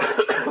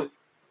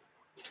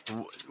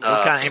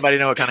 Anybody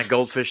know what kind of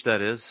goldfish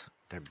that is?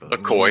 They're both A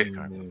koi.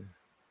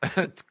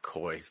 It's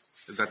koi.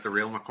 Is that the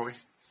real McCoy?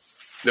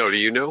 No, do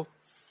you know?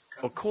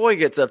 Well, koi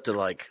gets up to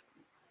like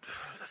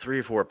 3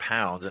 or 4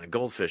 pounds, and a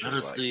goldfish That is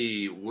is like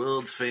the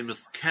world's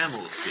famous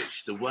camel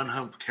fish, the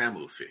one-hump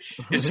camel fish.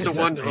 It's the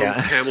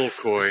one-hump camel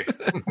koi.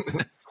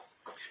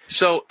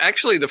 So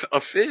actually,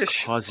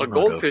 a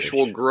goldfish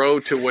will grow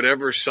to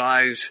whatever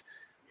size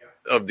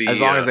of the, as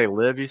long as they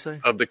live, you say,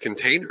 of the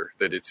container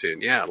that it's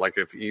in. Yeah, like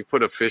if you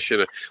put a fish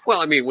in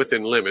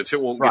within limits,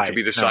 it won't get to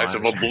be the size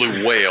of a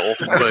blue whale.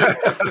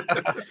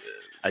 But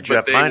I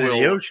dropped mine in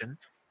the ocean.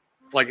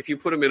 Like if you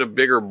put them in a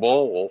bigger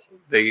bowl,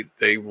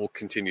 they will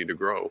continue to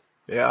grow.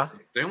 Yeah,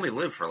 they only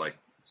live for like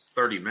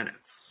 30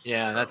 minutes.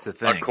 Yeah, that's the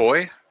thing. A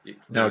koi?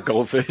 No,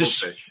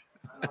 goldfish.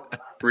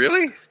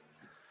 Really?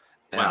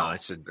 Well,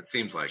 it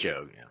seems like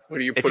joke. Yeah. What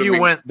do you if put you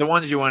them went the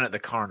ones you went at the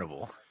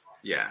carnival?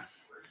 Yeah.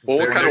 Well,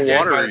 what kind of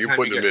water are you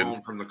putting them in?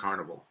 Home from the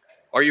carnival.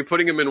 Are you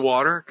putting them in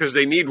water? Because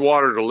they need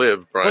water to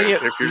live, Brian.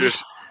 Well, if you're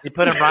just you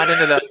put them right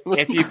into the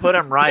if you put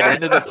them right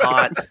into the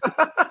pot,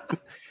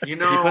 if you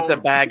put the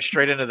bag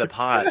straight into the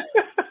pot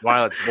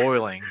while it's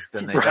boiling,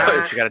 then they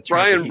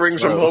Brian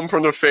brings them home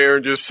from the fair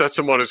and just sets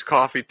them on his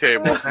coffee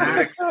table. That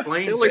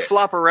explains they only it.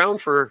 flop around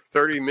for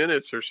 30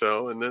 minutes or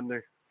so, and then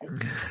they're.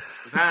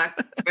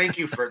 Thank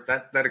you for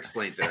that. That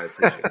explains it. I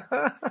appreciate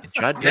it. You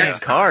tried playing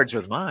cards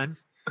with mine.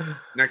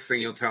 Next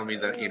thing you'll tell me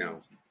that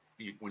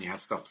when you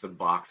have stuff in the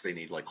box, they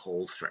need like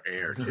holes for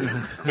air. Too.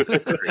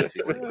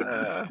 Crazy like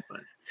that.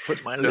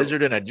 Put my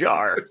lizard in a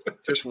jar.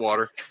 Just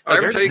water. Did I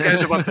ever tell you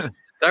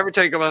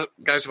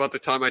guys about the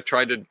time I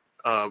tried to?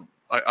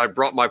 I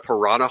brought my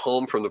piranha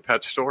home from the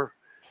pet store.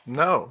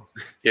 No.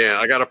 Yeah,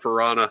 I got a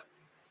piranha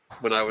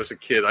when I was a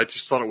kid. I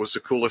just thought it was the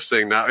coolest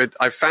thing. Now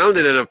I found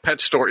it at a pet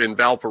store in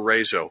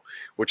Valparaiso,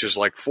 which is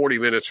like 40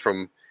 minutes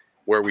from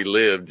where we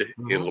lived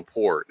in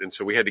LaPorte, and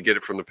so we had to get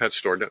it from the pet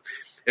store. And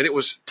it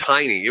was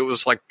tiny. It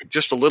was like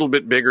just a little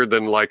bit bigger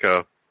than like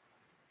a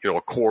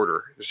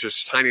quarter. It's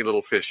just a tiny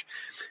little fish.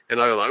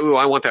 And I was like, "Ooh,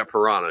 I want that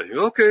piranha."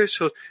 Okay,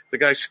 so the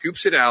guy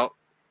scoops it out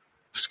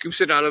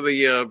of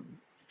the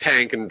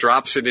tank and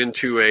drops it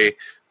into a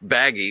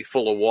baggie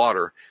full of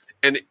water,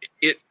 and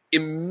it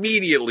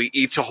immediately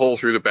eats a hole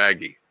through the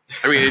baggie.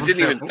 I mean, it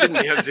didn't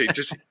hesitate.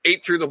 Just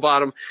ate through the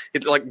bottom.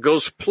 It like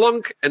goes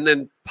plunk and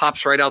then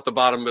pops right out the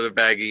bottom of the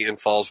baggie and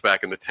falls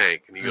back in the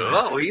tank. And he goes,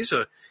 "Oh, he's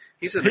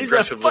an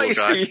aggressive little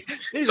guy."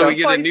 So he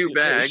gets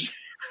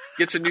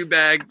a new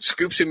bag,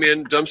 scoops him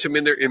in, dumps him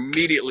in there,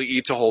 immediately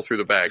eats a hole through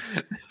the bag.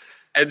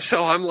 And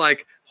so I'm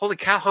like, "Holy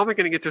cow! How am I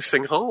going to get this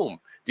thing home?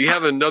 Do you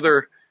have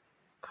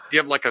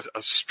like a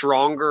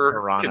stronger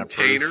Piranha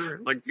container?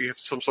 proof. Like, do you have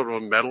some sort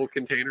of a metal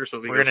container?" So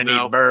we're going to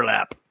need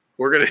burlap.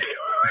 We're going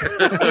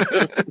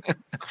to.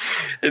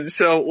 And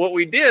so what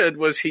we did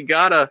was he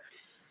got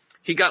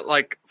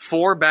like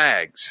 4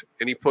 bags,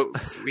 and he put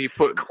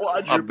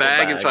a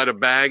bag inside a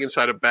bag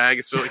inside a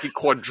bag. So he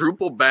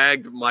quadruple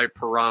bagged my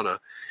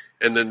piranha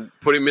and then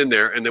put him in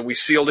there. And then we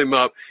sealed him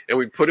up and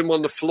we put him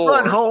on the floor.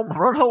 Run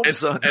home,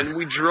 son. And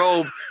we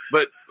drove,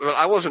 but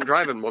I wasn't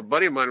driving. My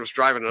buddy of mine was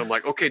driving, and I'm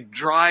like, "Okay,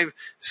 drive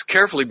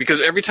carefully,"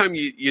 because every time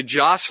you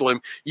jostle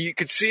him, you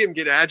could see him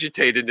get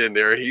agitated in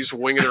there. He's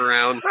winging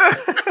around.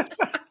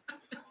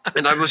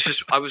 And I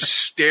was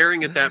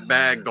staring at that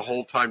bag the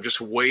whole time,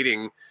 just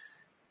waiting,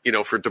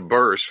 for it to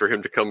burst, for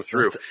him to come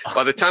through.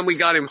 By the time we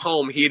got him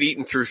home, he had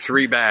eaten through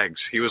 3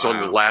 bags. He was on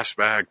the last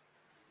bag.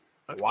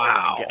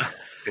 Wow.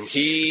 And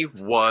he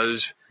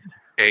was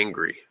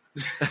angry.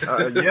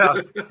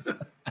 Yeah.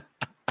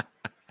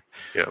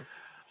 Yeah.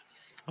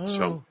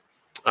 So,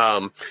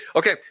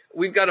 okay,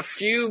 we've got a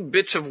few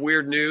bits of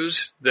weird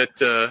news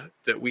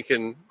that we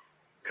can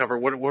cover.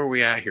 What are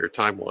we at here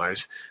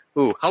time-wise?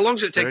 Ooh, how long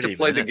does it take to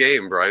play the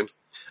game, Brian?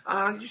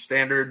 Your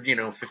standard,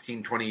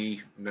 15,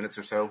 20 minutes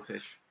or so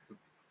ish.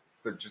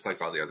 But just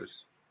like all the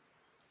others.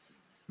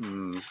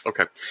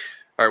 Okay.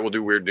 All right, we'll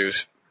do weird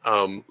news.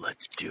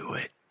 Let's do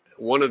it.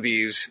 One of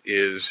these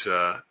is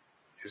going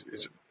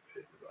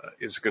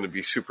to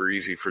be super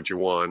easy for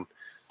Juwan.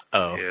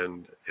 Oh.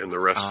 And the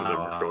rest of them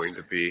are going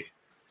to be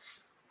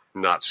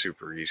not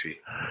super easy.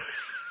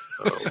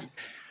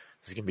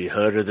 Is it going to be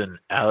harder than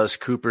Alice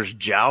Cooper's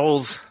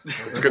jowls?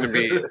 It's going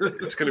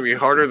to be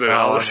harder than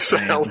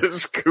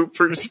Alice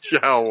Cooper's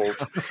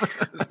jowls.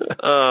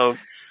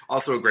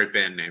 Also a great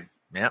band name.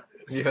 Yep.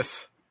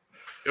 Yes.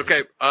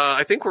 Okay,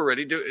 I think we're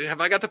ready. Have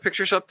I got the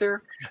pictures up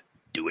there?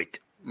 Do it.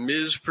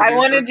 Ms. Producer? I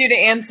wanted you to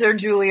answer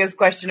Julia's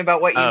question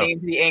about what you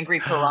named the angry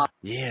piranha.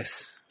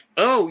 Yes.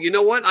 Oh, you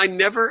know what? I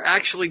never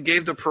actually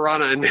gave the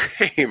piranha a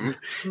name.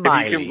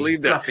 Smiley. If you can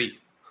believe that.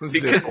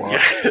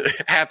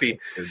 Happy.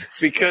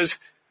 Because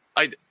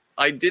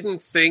I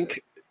didn't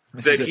think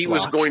that he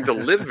was going to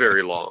live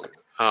very long.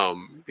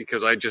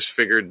 Because I just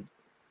figured,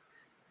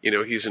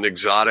 he's an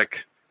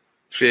exotic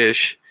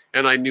fish.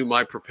 And I knew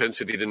my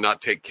propensity to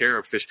not take care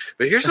of fish.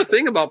 But here's the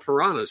thing about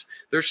piranhas.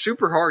 They're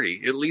super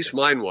hardy. At least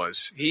mine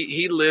was.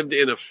 He lived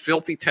in a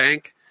filthy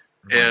tank.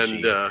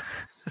 And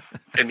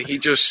he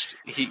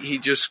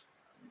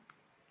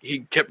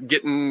kept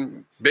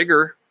getting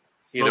bigger,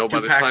 by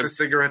the time. Of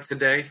cigarettes a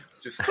day.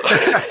 Just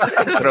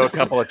throw a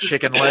couple of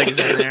chicken legs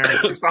in there.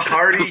 Just a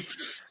hardy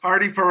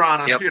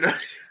piranha. Yep.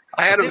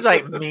 I had seems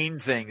like mean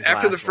things.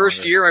 After the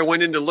first year, I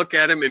went in to look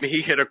at him, and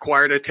he had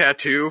acquired a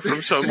tattoo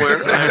from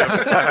somewhere.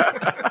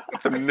 I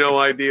have no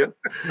idea.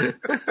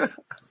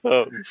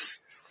 But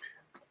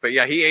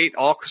yeah, he ate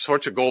all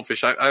sorts of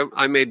goldfish.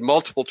 I made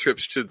multiple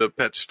trips to the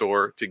pet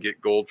store to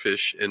get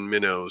goldfish and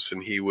minnows,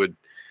 and he would.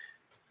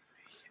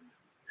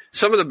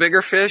 Some of the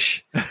bigger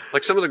fish,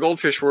 like some of the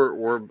goldfish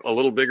were a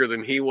little bigger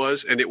than he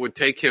was, and it would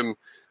take him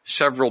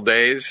several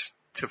days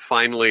to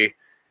finally,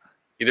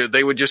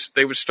 they would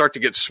start to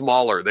get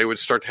smaller. They would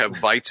start to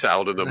have bites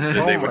out of them,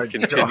 and they would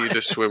continue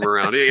to swim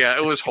around. Yeah,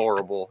 it was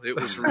horrible. It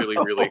was really,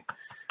 really,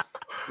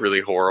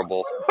 really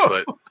horrible.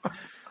 But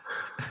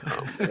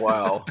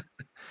wow.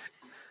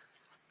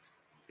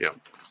 Yeah.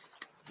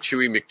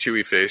 Chewy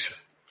McChewy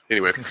face.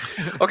 Anyway.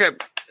 Okay.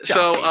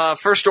 So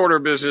first order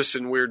of business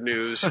in weird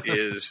news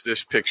is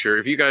this picture.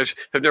 If you guys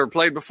have never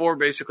played before,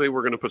 basically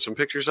we're going to put some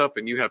pictures up,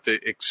 and you have to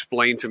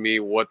explain to me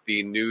what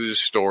the news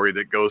story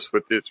that goes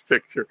with this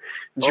picture.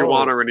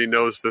 Juan already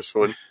knows this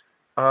one.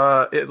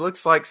 It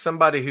looks like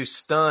somebody who's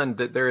stunned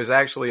that there is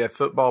actually a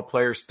football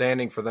player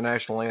standing for the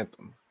national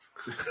anthem.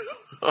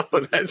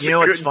 That's you know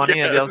what's funny?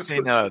 Guess. Have y'all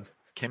seen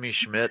Kimmy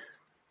Schmidt?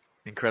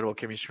 Incredible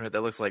Kimmy Schmidt.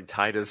 That looks like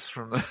Titus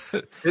from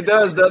the. It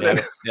does, doesn't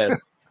it? Yeah.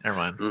 Never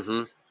mind.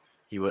 Mm-hmm.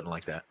 He wouldn't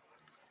like that.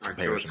 All right,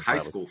 so it's high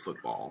school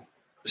football.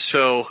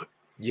 So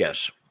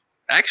yes,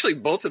 actually,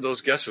 both of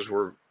those guesses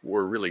were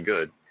really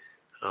good.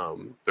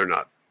 They're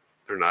not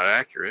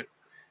accurate.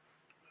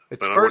 It's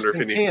but first I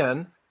wonder and if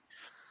 10.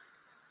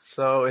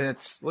 So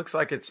it looks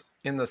like it's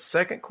in the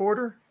second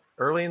quarter,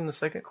 early in the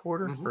second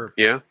quarter. Mm-hmm.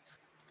 Yeah.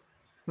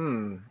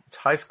 It's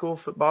high school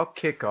football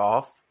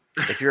kickoff.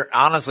 If you're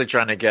honestly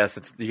trying to guess,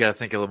 you got to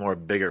think a little more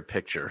bigger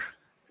picture.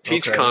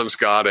 TeachCon's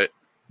got it.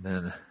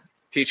 Then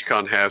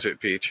TeachCon has it,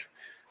 Peach.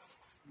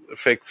 A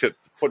fake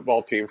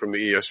football team from the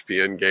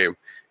ESPN game.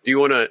 Do you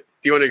want to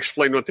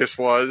explain what this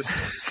was,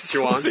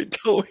 Juan? They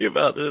told me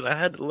about it. I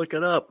had to look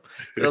it up.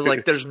 I was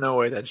like, "There's no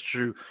way that's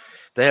true."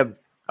 They have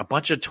a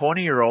bunch of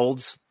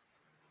 20-year-olds.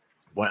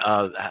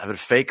 Have a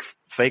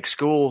fake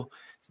school.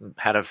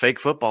 Had a fake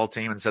football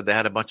team and said they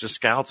had a bunch of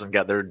scouts and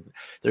got their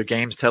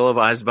games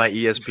televised by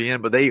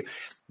ESPN. But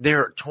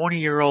they're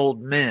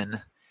 20-year-old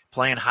men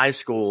playing high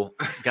school,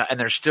 and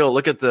they're still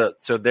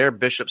their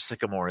Bishop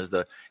Sycamore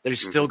they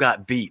still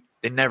got beat.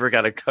 They never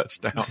got a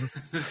touchdown.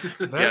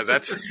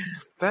 That's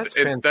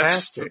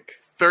fantastic.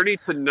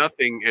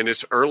 30-0, and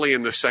it's early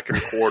in the second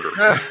quarter.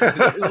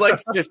 It was like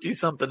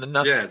 50-something to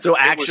nothing. Yeah, so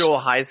actual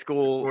high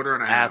school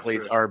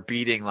athletes are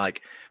beating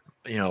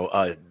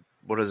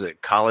what is it?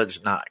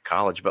 Not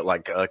college, but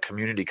like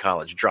community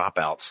college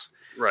dropouts.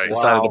 Right.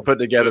 Decided to put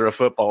together a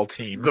football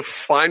team. The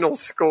final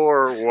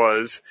score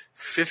was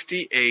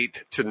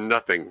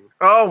 58-0.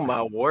 Oh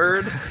my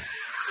word.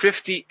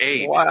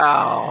 58.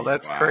 Wow,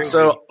 that's crazy.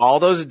 So all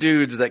those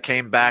dudes that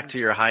came back to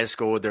your high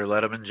school with their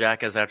Letterman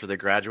jackets after they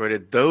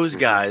graduated, those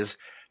guys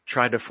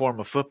tried to form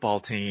a football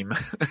team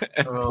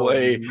and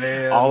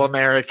play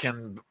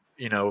All-American,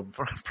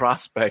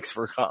 prospects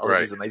for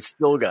colleges, and they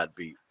still got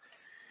beat.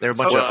 They were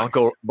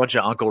a bunch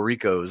of Uncle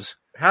Ricos.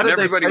 And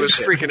everybody was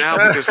freaking out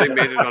because they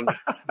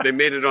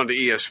made it onto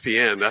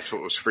ESPN. That's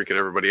what was freaking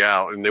everybody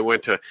out. And they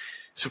went to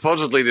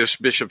supposedly this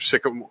Bishop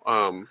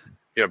Sycamore.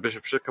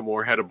 Bishop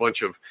Sycamore had a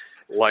bunch of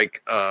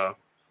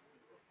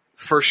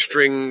first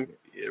string,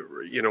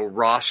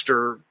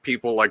 roster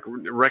people, like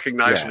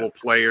recognizable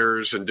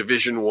players and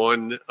Division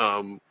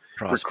I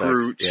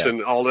recruits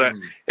and all that.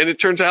 And it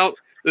turns out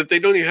that they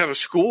don't even have a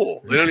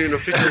school. They don't even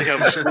officially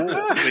have a school.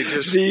 They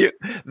just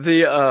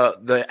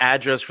the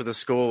address for the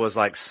school was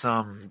like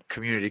some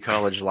community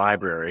college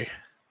library.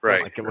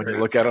 Right. Like when you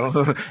look at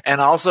them.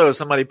 And also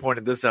somebody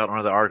pointed this out in one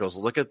of the articles.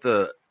 Look at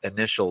the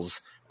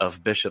initials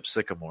of Bishop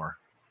Sycamore.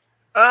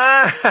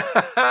 My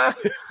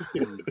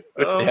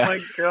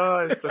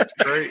gosh, that's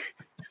great.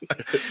 I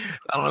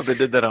don't know if they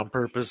did that on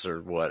purpose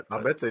or what.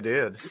 I bet they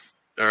did.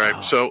 All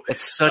right, so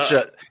it's such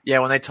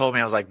when they told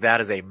me, I was like, that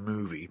is a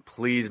movie.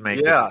 Please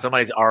make this.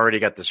 Somebody's already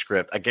got the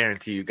script. I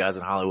guarantee you guys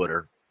in Hollywood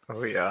are.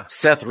 Oh yeah,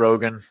 Seth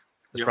Rogen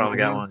has probably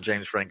got one.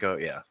 James Franco,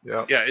 yeah.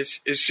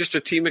 It's just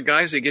a team of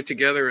guys. They get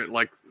together at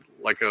like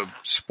a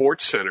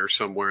sports center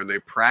somewhere, and they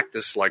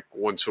practice like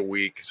once a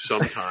week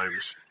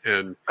sometimes.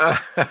 And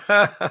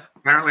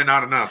apparently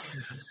not enough.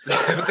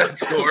 That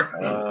score.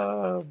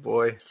 Oh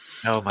boy!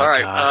 Oh my! All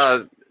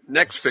right,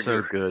 next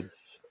figure. So good.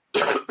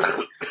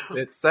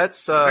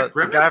 That's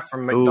the guy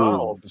from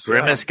McDonald's.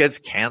 Grimace gets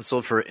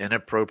canceled for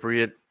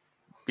inappropriate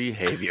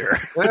behavior.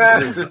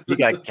 He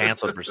got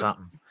canceled for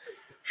something.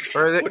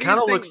 Or it kind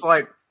of looks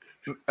like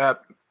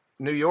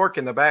New York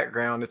in the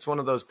background. It's one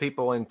of those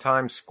people in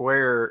Times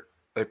Square.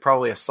 They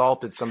probably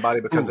assaulted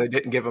somebody because they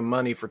didn't give them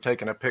money for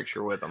taking a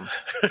picture with them.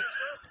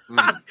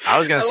 I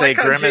was going to say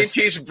Grimace.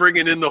 JT's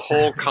bringing in the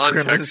whole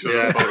context of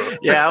the photo.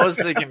 Yeah, I was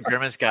thinking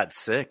Grimace got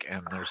sick,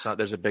 and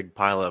there's a big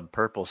pile of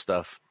purple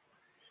stuff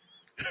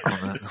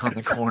on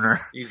the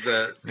corner. He's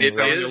selling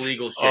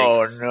illegal shakes.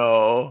 Oh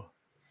no!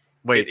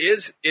 Wait,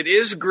 it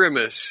is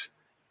Grimace,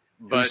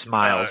 but Who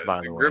smiles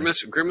by the way.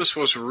 Grimace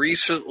was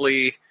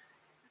recently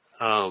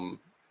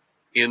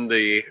in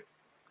the,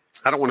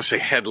 I don't want to say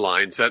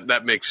headlines.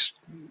 That makes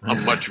a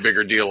much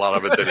bigger deal out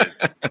of it than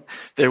it.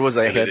 There was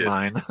a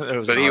headline.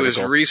 But he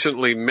was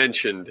recently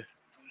mentioned.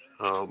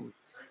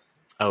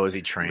 Is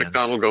he trans?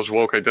 McDonald goes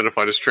woke,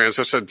 identified as trans.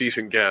 That's a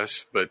decent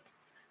guess, but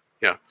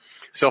yeah.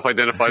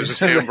 Self-identifies as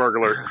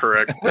Hamburglar,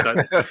 correct.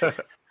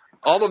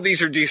 All of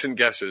these are decent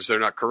guesses. They're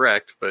not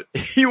correct, but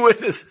he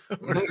was.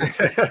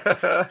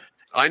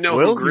 I know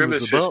who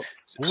Grimace is.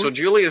 So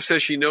Julia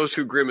says she knows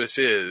who Grimace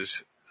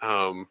is,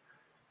 and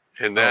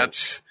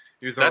that's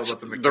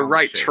the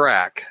right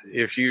track.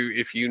 If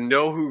you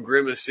know who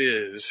Grimace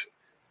is,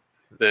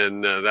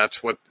 then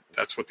that's what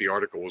the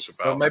article was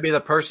about. So maybe the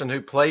person who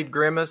played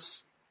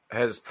Grimace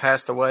has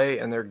passed away,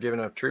 and they're giving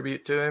a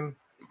tribute to him.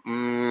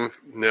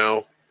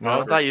 No. Well,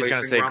 I thought you were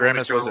going to say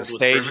Grimace was a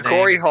stage name.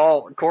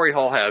 Corey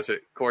Hall has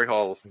it. Corey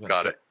Hall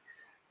got it.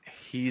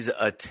 He's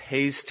a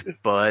taste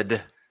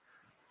bud.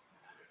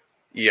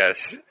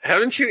 Yes.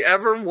 Haven't you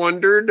ever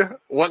wondered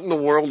what in the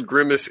world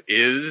Grimace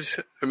is?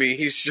 I mean,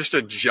 he's just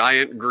a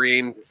giant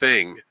green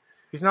thing.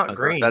 He's not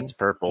green. That's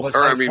purple.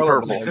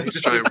 Purple.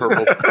 He's giant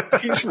purple.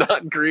 He's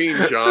not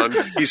green, John.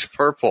 He's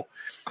purple.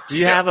 Do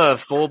you have a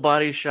full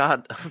body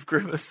shot of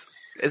Grimace?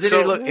 He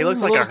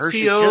looks like a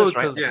Hershey Kiss,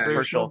 right?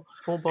 Commercial.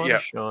 Full body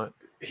shot.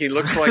 He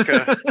looks like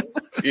a.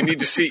 You need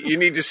to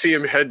see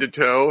him head to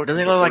toe. Doesn't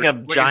he look like a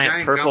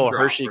giant purple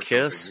Hershey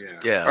Kiss?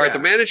 Yeah. All right. The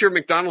manager of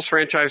McDonald's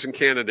franchise in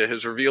Canada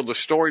has revealed the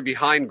story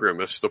behind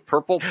Grimace, the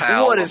purple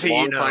pal of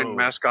longtime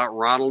mascot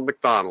Ronald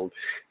McDonald,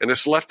 and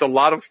it's left a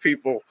lot of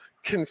people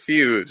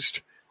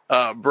confused.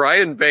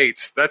 Brian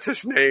Bates, that's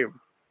his name.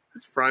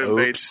 It's Brian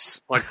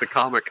Bates, like the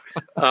comic.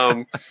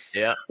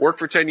 Worked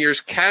for 10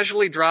 years,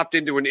 casually dropped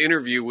into an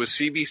interview with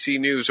CBC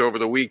News over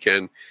the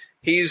weekend.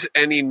 He's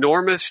an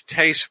enormous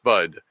taste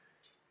bud,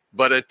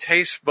 but a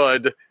taste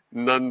bud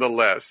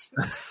nonetheless.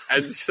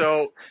 And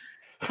so,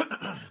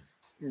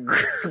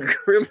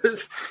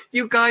 Grimace,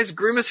 you guys,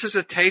 Grimace is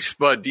a taste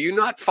bud. Do you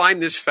not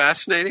find this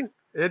fascinating?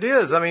 It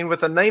is. I mean,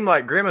 with a name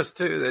like Grimace,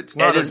 too, it's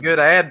not a good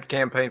ad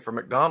campaign for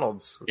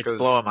McDonald's. It's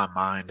blowing my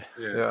mind,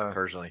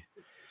 personally.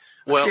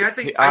 Well, see, I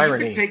think you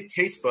could take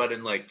taste bud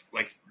and like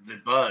the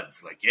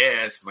buds,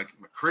 it's my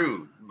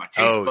crew, my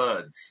taste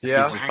buds.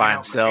 Yeah, he's by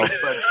himself.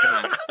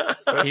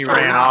 He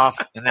ran off,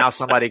 and now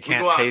somebody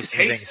can't taste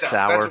anything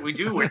sour. That's what we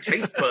do. We're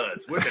taste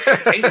buds. We're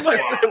the taste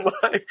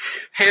squad.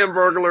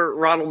 Hamburglar,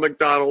 Ronald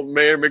McDonald,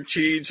 Mayor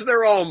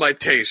McCheese—they're all my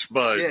taste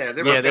buds.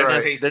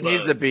 There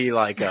needs to be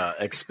like a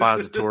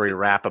expository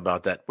rap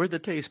about that. We're the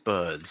taste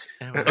buds.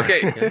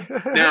 Okay,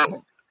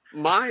 now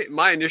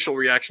my initial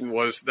reaction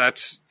was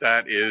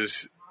that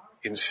is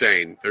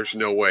insane. There's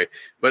no way.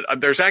 But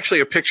there's actually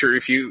a picture.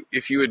 If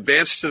you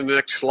advance to the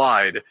next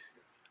slide,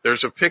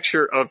 there's a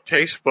picture of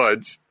taste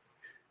buds.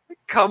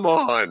 Come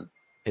on.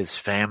 His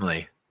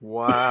family.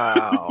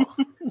 Wow.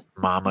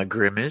 Mama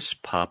Grimace,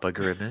 Papa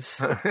Grimace.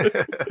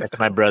 That's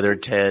my brother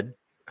Ted.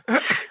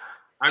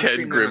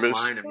 Ted Grimace.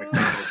 Line at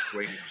McDonald's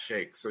waiting to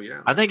shake. So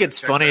I think it's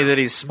funny that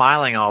he's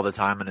smiling all the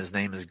time and his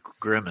name is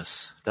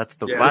Grimace. That's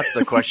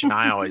the question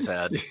I always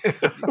had.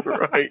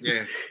 Right.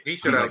 Yeah. He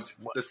should have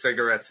the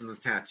cigarettes and the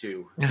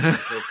tattoo. Go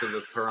to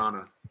the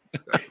piranha.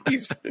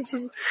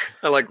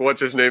 I like what's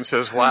his name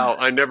says, wow,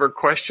 I never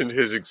questioned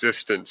his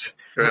existence.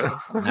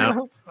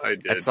 No. I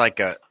did. It's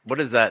like what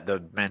is that, the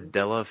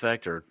Mandela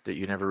effect, or that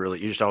you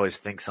just always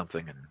think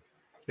something and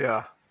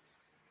yeah,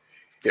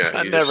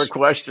 I never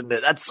questioned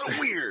it. That's so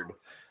weird.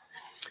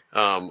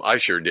 I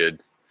sure did.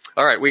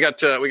 All right, we got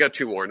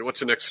two more. What's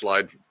the next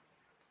slide?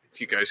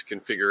 If you guys can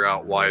figure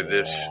out why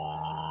this.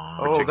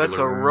 That's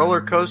a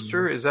roller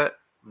coaster. Is that?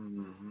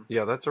 Mm-hmm.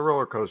 Yeah, that's a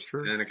roller coaster.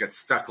 And then it gets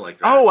stuck like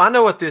that. Oh, I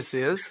know what this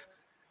is.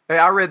 Hey,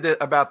 I read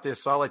about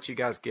this, so I'll let you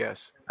guys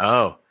guess.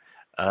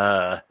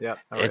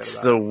 It's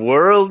the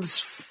world's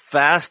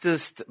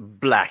fastest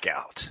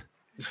blackout.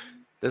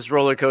 This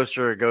roller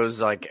coaster goes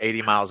like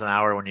 80 miles an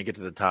hour. When you get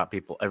to the top,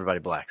 everybody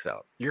blacks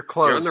out. You're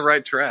close. You're on the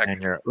right track. And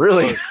you're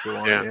really,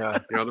 yeah,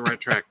 you're on the right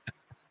track.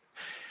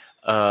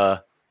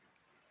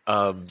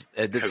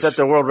 It set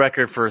the world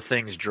record for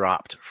things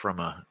dropped from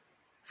a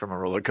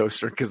roller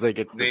coaster because they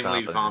get to the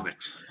top. Vomit.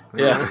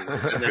 Yeah,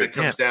 and then it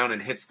comes down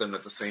and hits them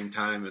at the same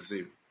time as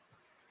the.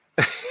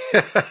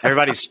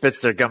 Everybody spits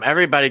their gum.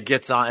 Everybody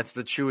gets on. It's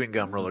the chewing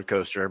gum roller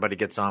coaster. Everybody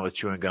gets on with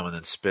chewing gum and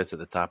then spits at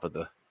the top of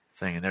the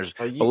thing. And there's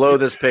below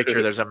this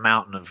picture, there's a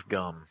mountain of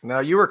gum. Now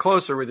you were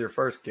closer with your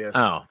first guess.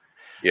 Oh,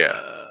 yeah,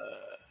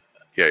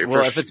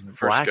 if it's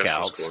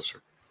blackouts,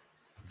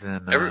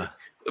 then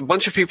a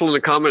bunch of people in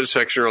the comment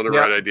section are on the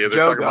right idea.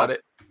 They're talking about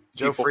it.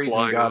 Joe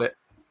Friesen got it.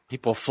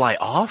 People fly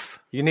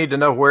off. You need to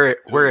know where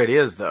it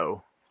is,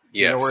 though.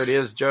 Yes. You know where it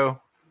is,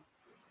 Joe?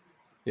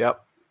 Yep.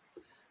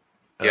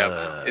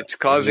 Yeah, it's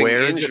causing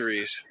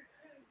injuries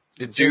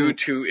due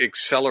to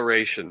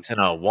acceleration. It's in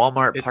a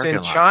Walmart parking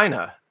lot. It's in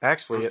China,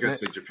 actually. I was going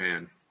to say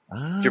Japan.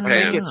 Japan.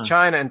 I think it's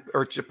China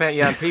or Japan.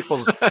 Yeah, and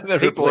people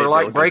are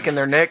like breaking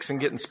their necks and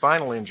getting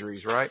spinal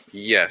injuries, right?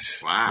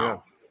 Yes.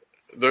 Wow.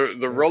 Yeah.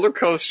 The roller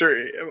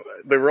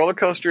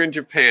coaster in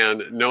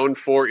Japan, known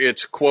for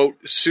its quote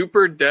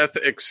super death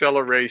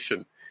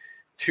acceleration,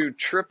 to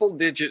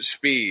triple-digit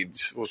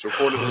speeds was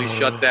reportedly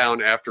shut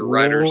down after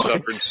rider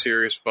suffered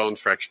serious bone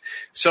fracture.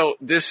 So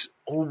this,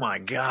 oh my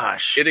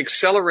gosh, it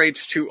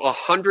accelerates to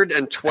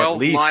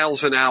 112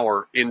 miles an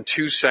hour in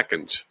 2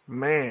 seconds.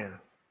 Man,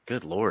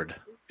 good Lord!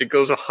 It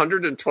goes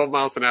 112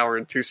 miles an hour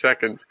in 2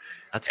 seconds.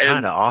 That's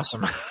kind of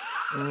awesome.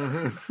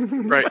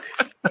 Right.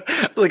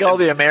 Like all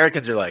the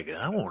Americans are like,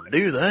 I won't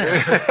do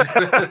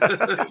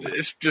that.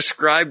 It's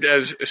described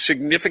as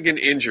significant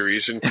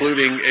injuries,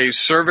 including a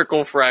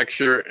cervical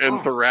fracture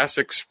and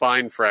thoracic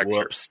spine fracture.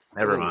 Whoops.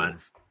 Never mind.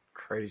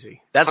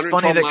 Crazy. That's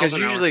funny because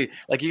usually,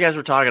 like you guys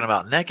were talking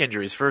about neck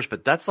injuries first,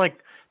 but that's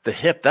like the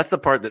hip. That's the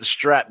part that's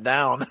strapped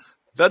down.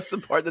 That's the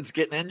part that's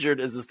getting injured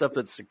is the stuff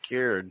that's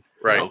secured.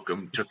 Right.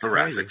 Welcome to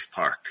Thoracic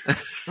Park.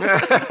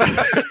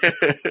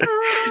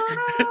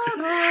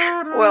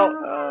 Well,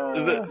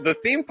 the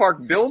theme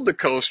park billed the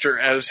coaster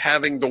as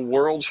having the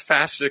world's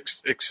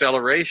fastest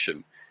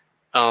acceleration.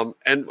 And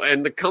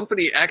the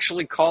company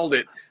actually called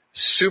it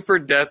Super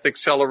Death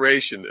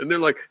Acceleration. And they're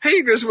like, hey,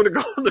 you guys want to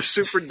go on the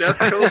Super Death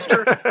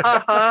coaster?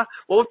 Ha!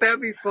 Won't that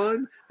be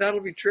fun?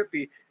 That'll be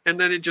trippy. And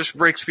then it just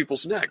breaks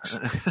people's necks.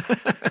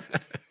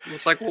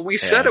 It's like, well, we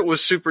said it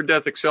was Super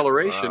Death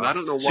Acceleration. I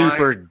don't know why.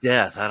 Super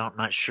Death. I'm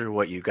not sure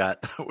what you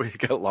got. We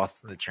got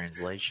lost in the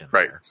translation.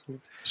 Right. There.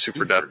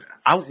 Super Death.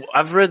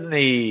 I've ridden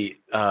the,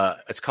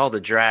 it's called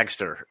the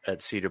Dragster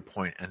at Cedar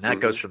Point, and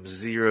that goes from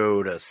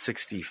 0 to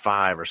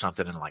 65 or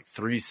something in like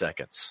 3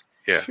 seconds.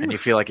 Yeah. And you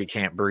feel like you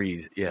can't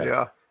breathe.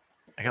 Yeah.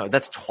 I go,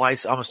 that's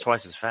almost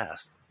twice as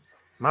fast.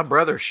 My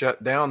brother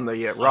shut down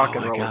the rock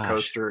and roller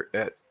coaster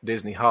at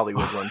Disney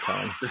Hollywood one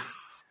time.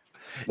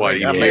 Why?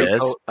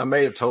 I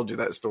may have told you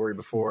that story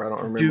before. I don't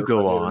remember. Do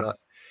go on.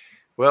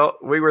 Well,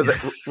 we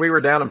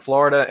were down in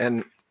Florida,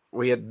 and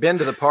we had been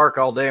to the park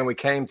all day, and we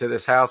came to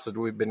this house that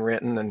we'd been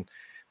renting. And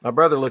my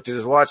brother looked at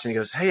his watch, and he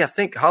goes, "Hey, I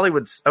think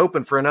Hollywood's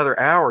open for another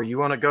hour. You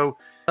want to go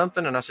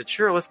something?" And I said,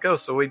 "Sure, let's go."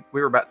 So we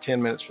were about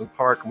 10 minutes from the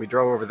park, and we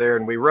drove over there,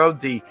 and we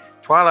rode the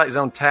Twilight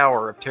Zone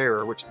Tower of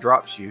Terror, which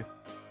drops you.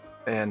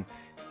 And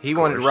he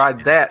wanted to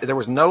ride that. There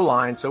was no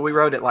line, so we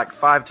rode it like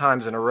 5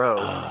 times in a row.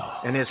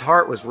 And his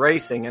heart was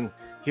racing, and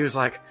he was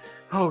like,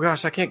 "Oh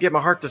gosh, I can't get my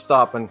heart to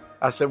stop." And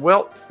I said,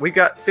 "Well, we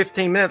got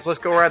 15 minutes. Let's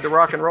go ride the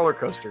rock and roller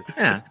coaster."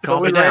 Yeah, so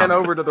we ran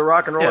over to the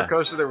rock and roller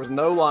coaster. There was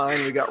no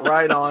line. We got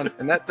right on,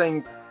 and that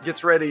thing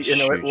gets ready.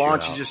 It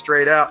launches you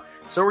straight out.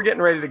 So we're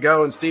getting ready to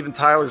go, and Steven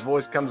Tyler's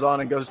voice comes on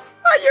and goes,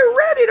 "Are you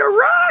ready to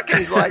rock?" And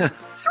he's like,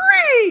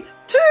 3,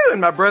 2. And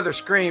my brother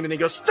screamed, and he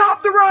goes,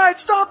 "Stop the ride!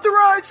 Stop the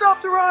ride!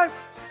 Stop the ride!"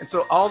 And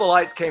so all the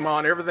lights came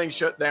on, everything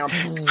shut down,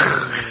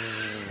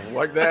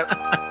 like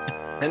that.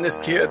 And this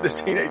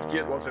teenage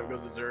kid walks up and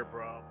goes, "Is there a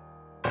problem?"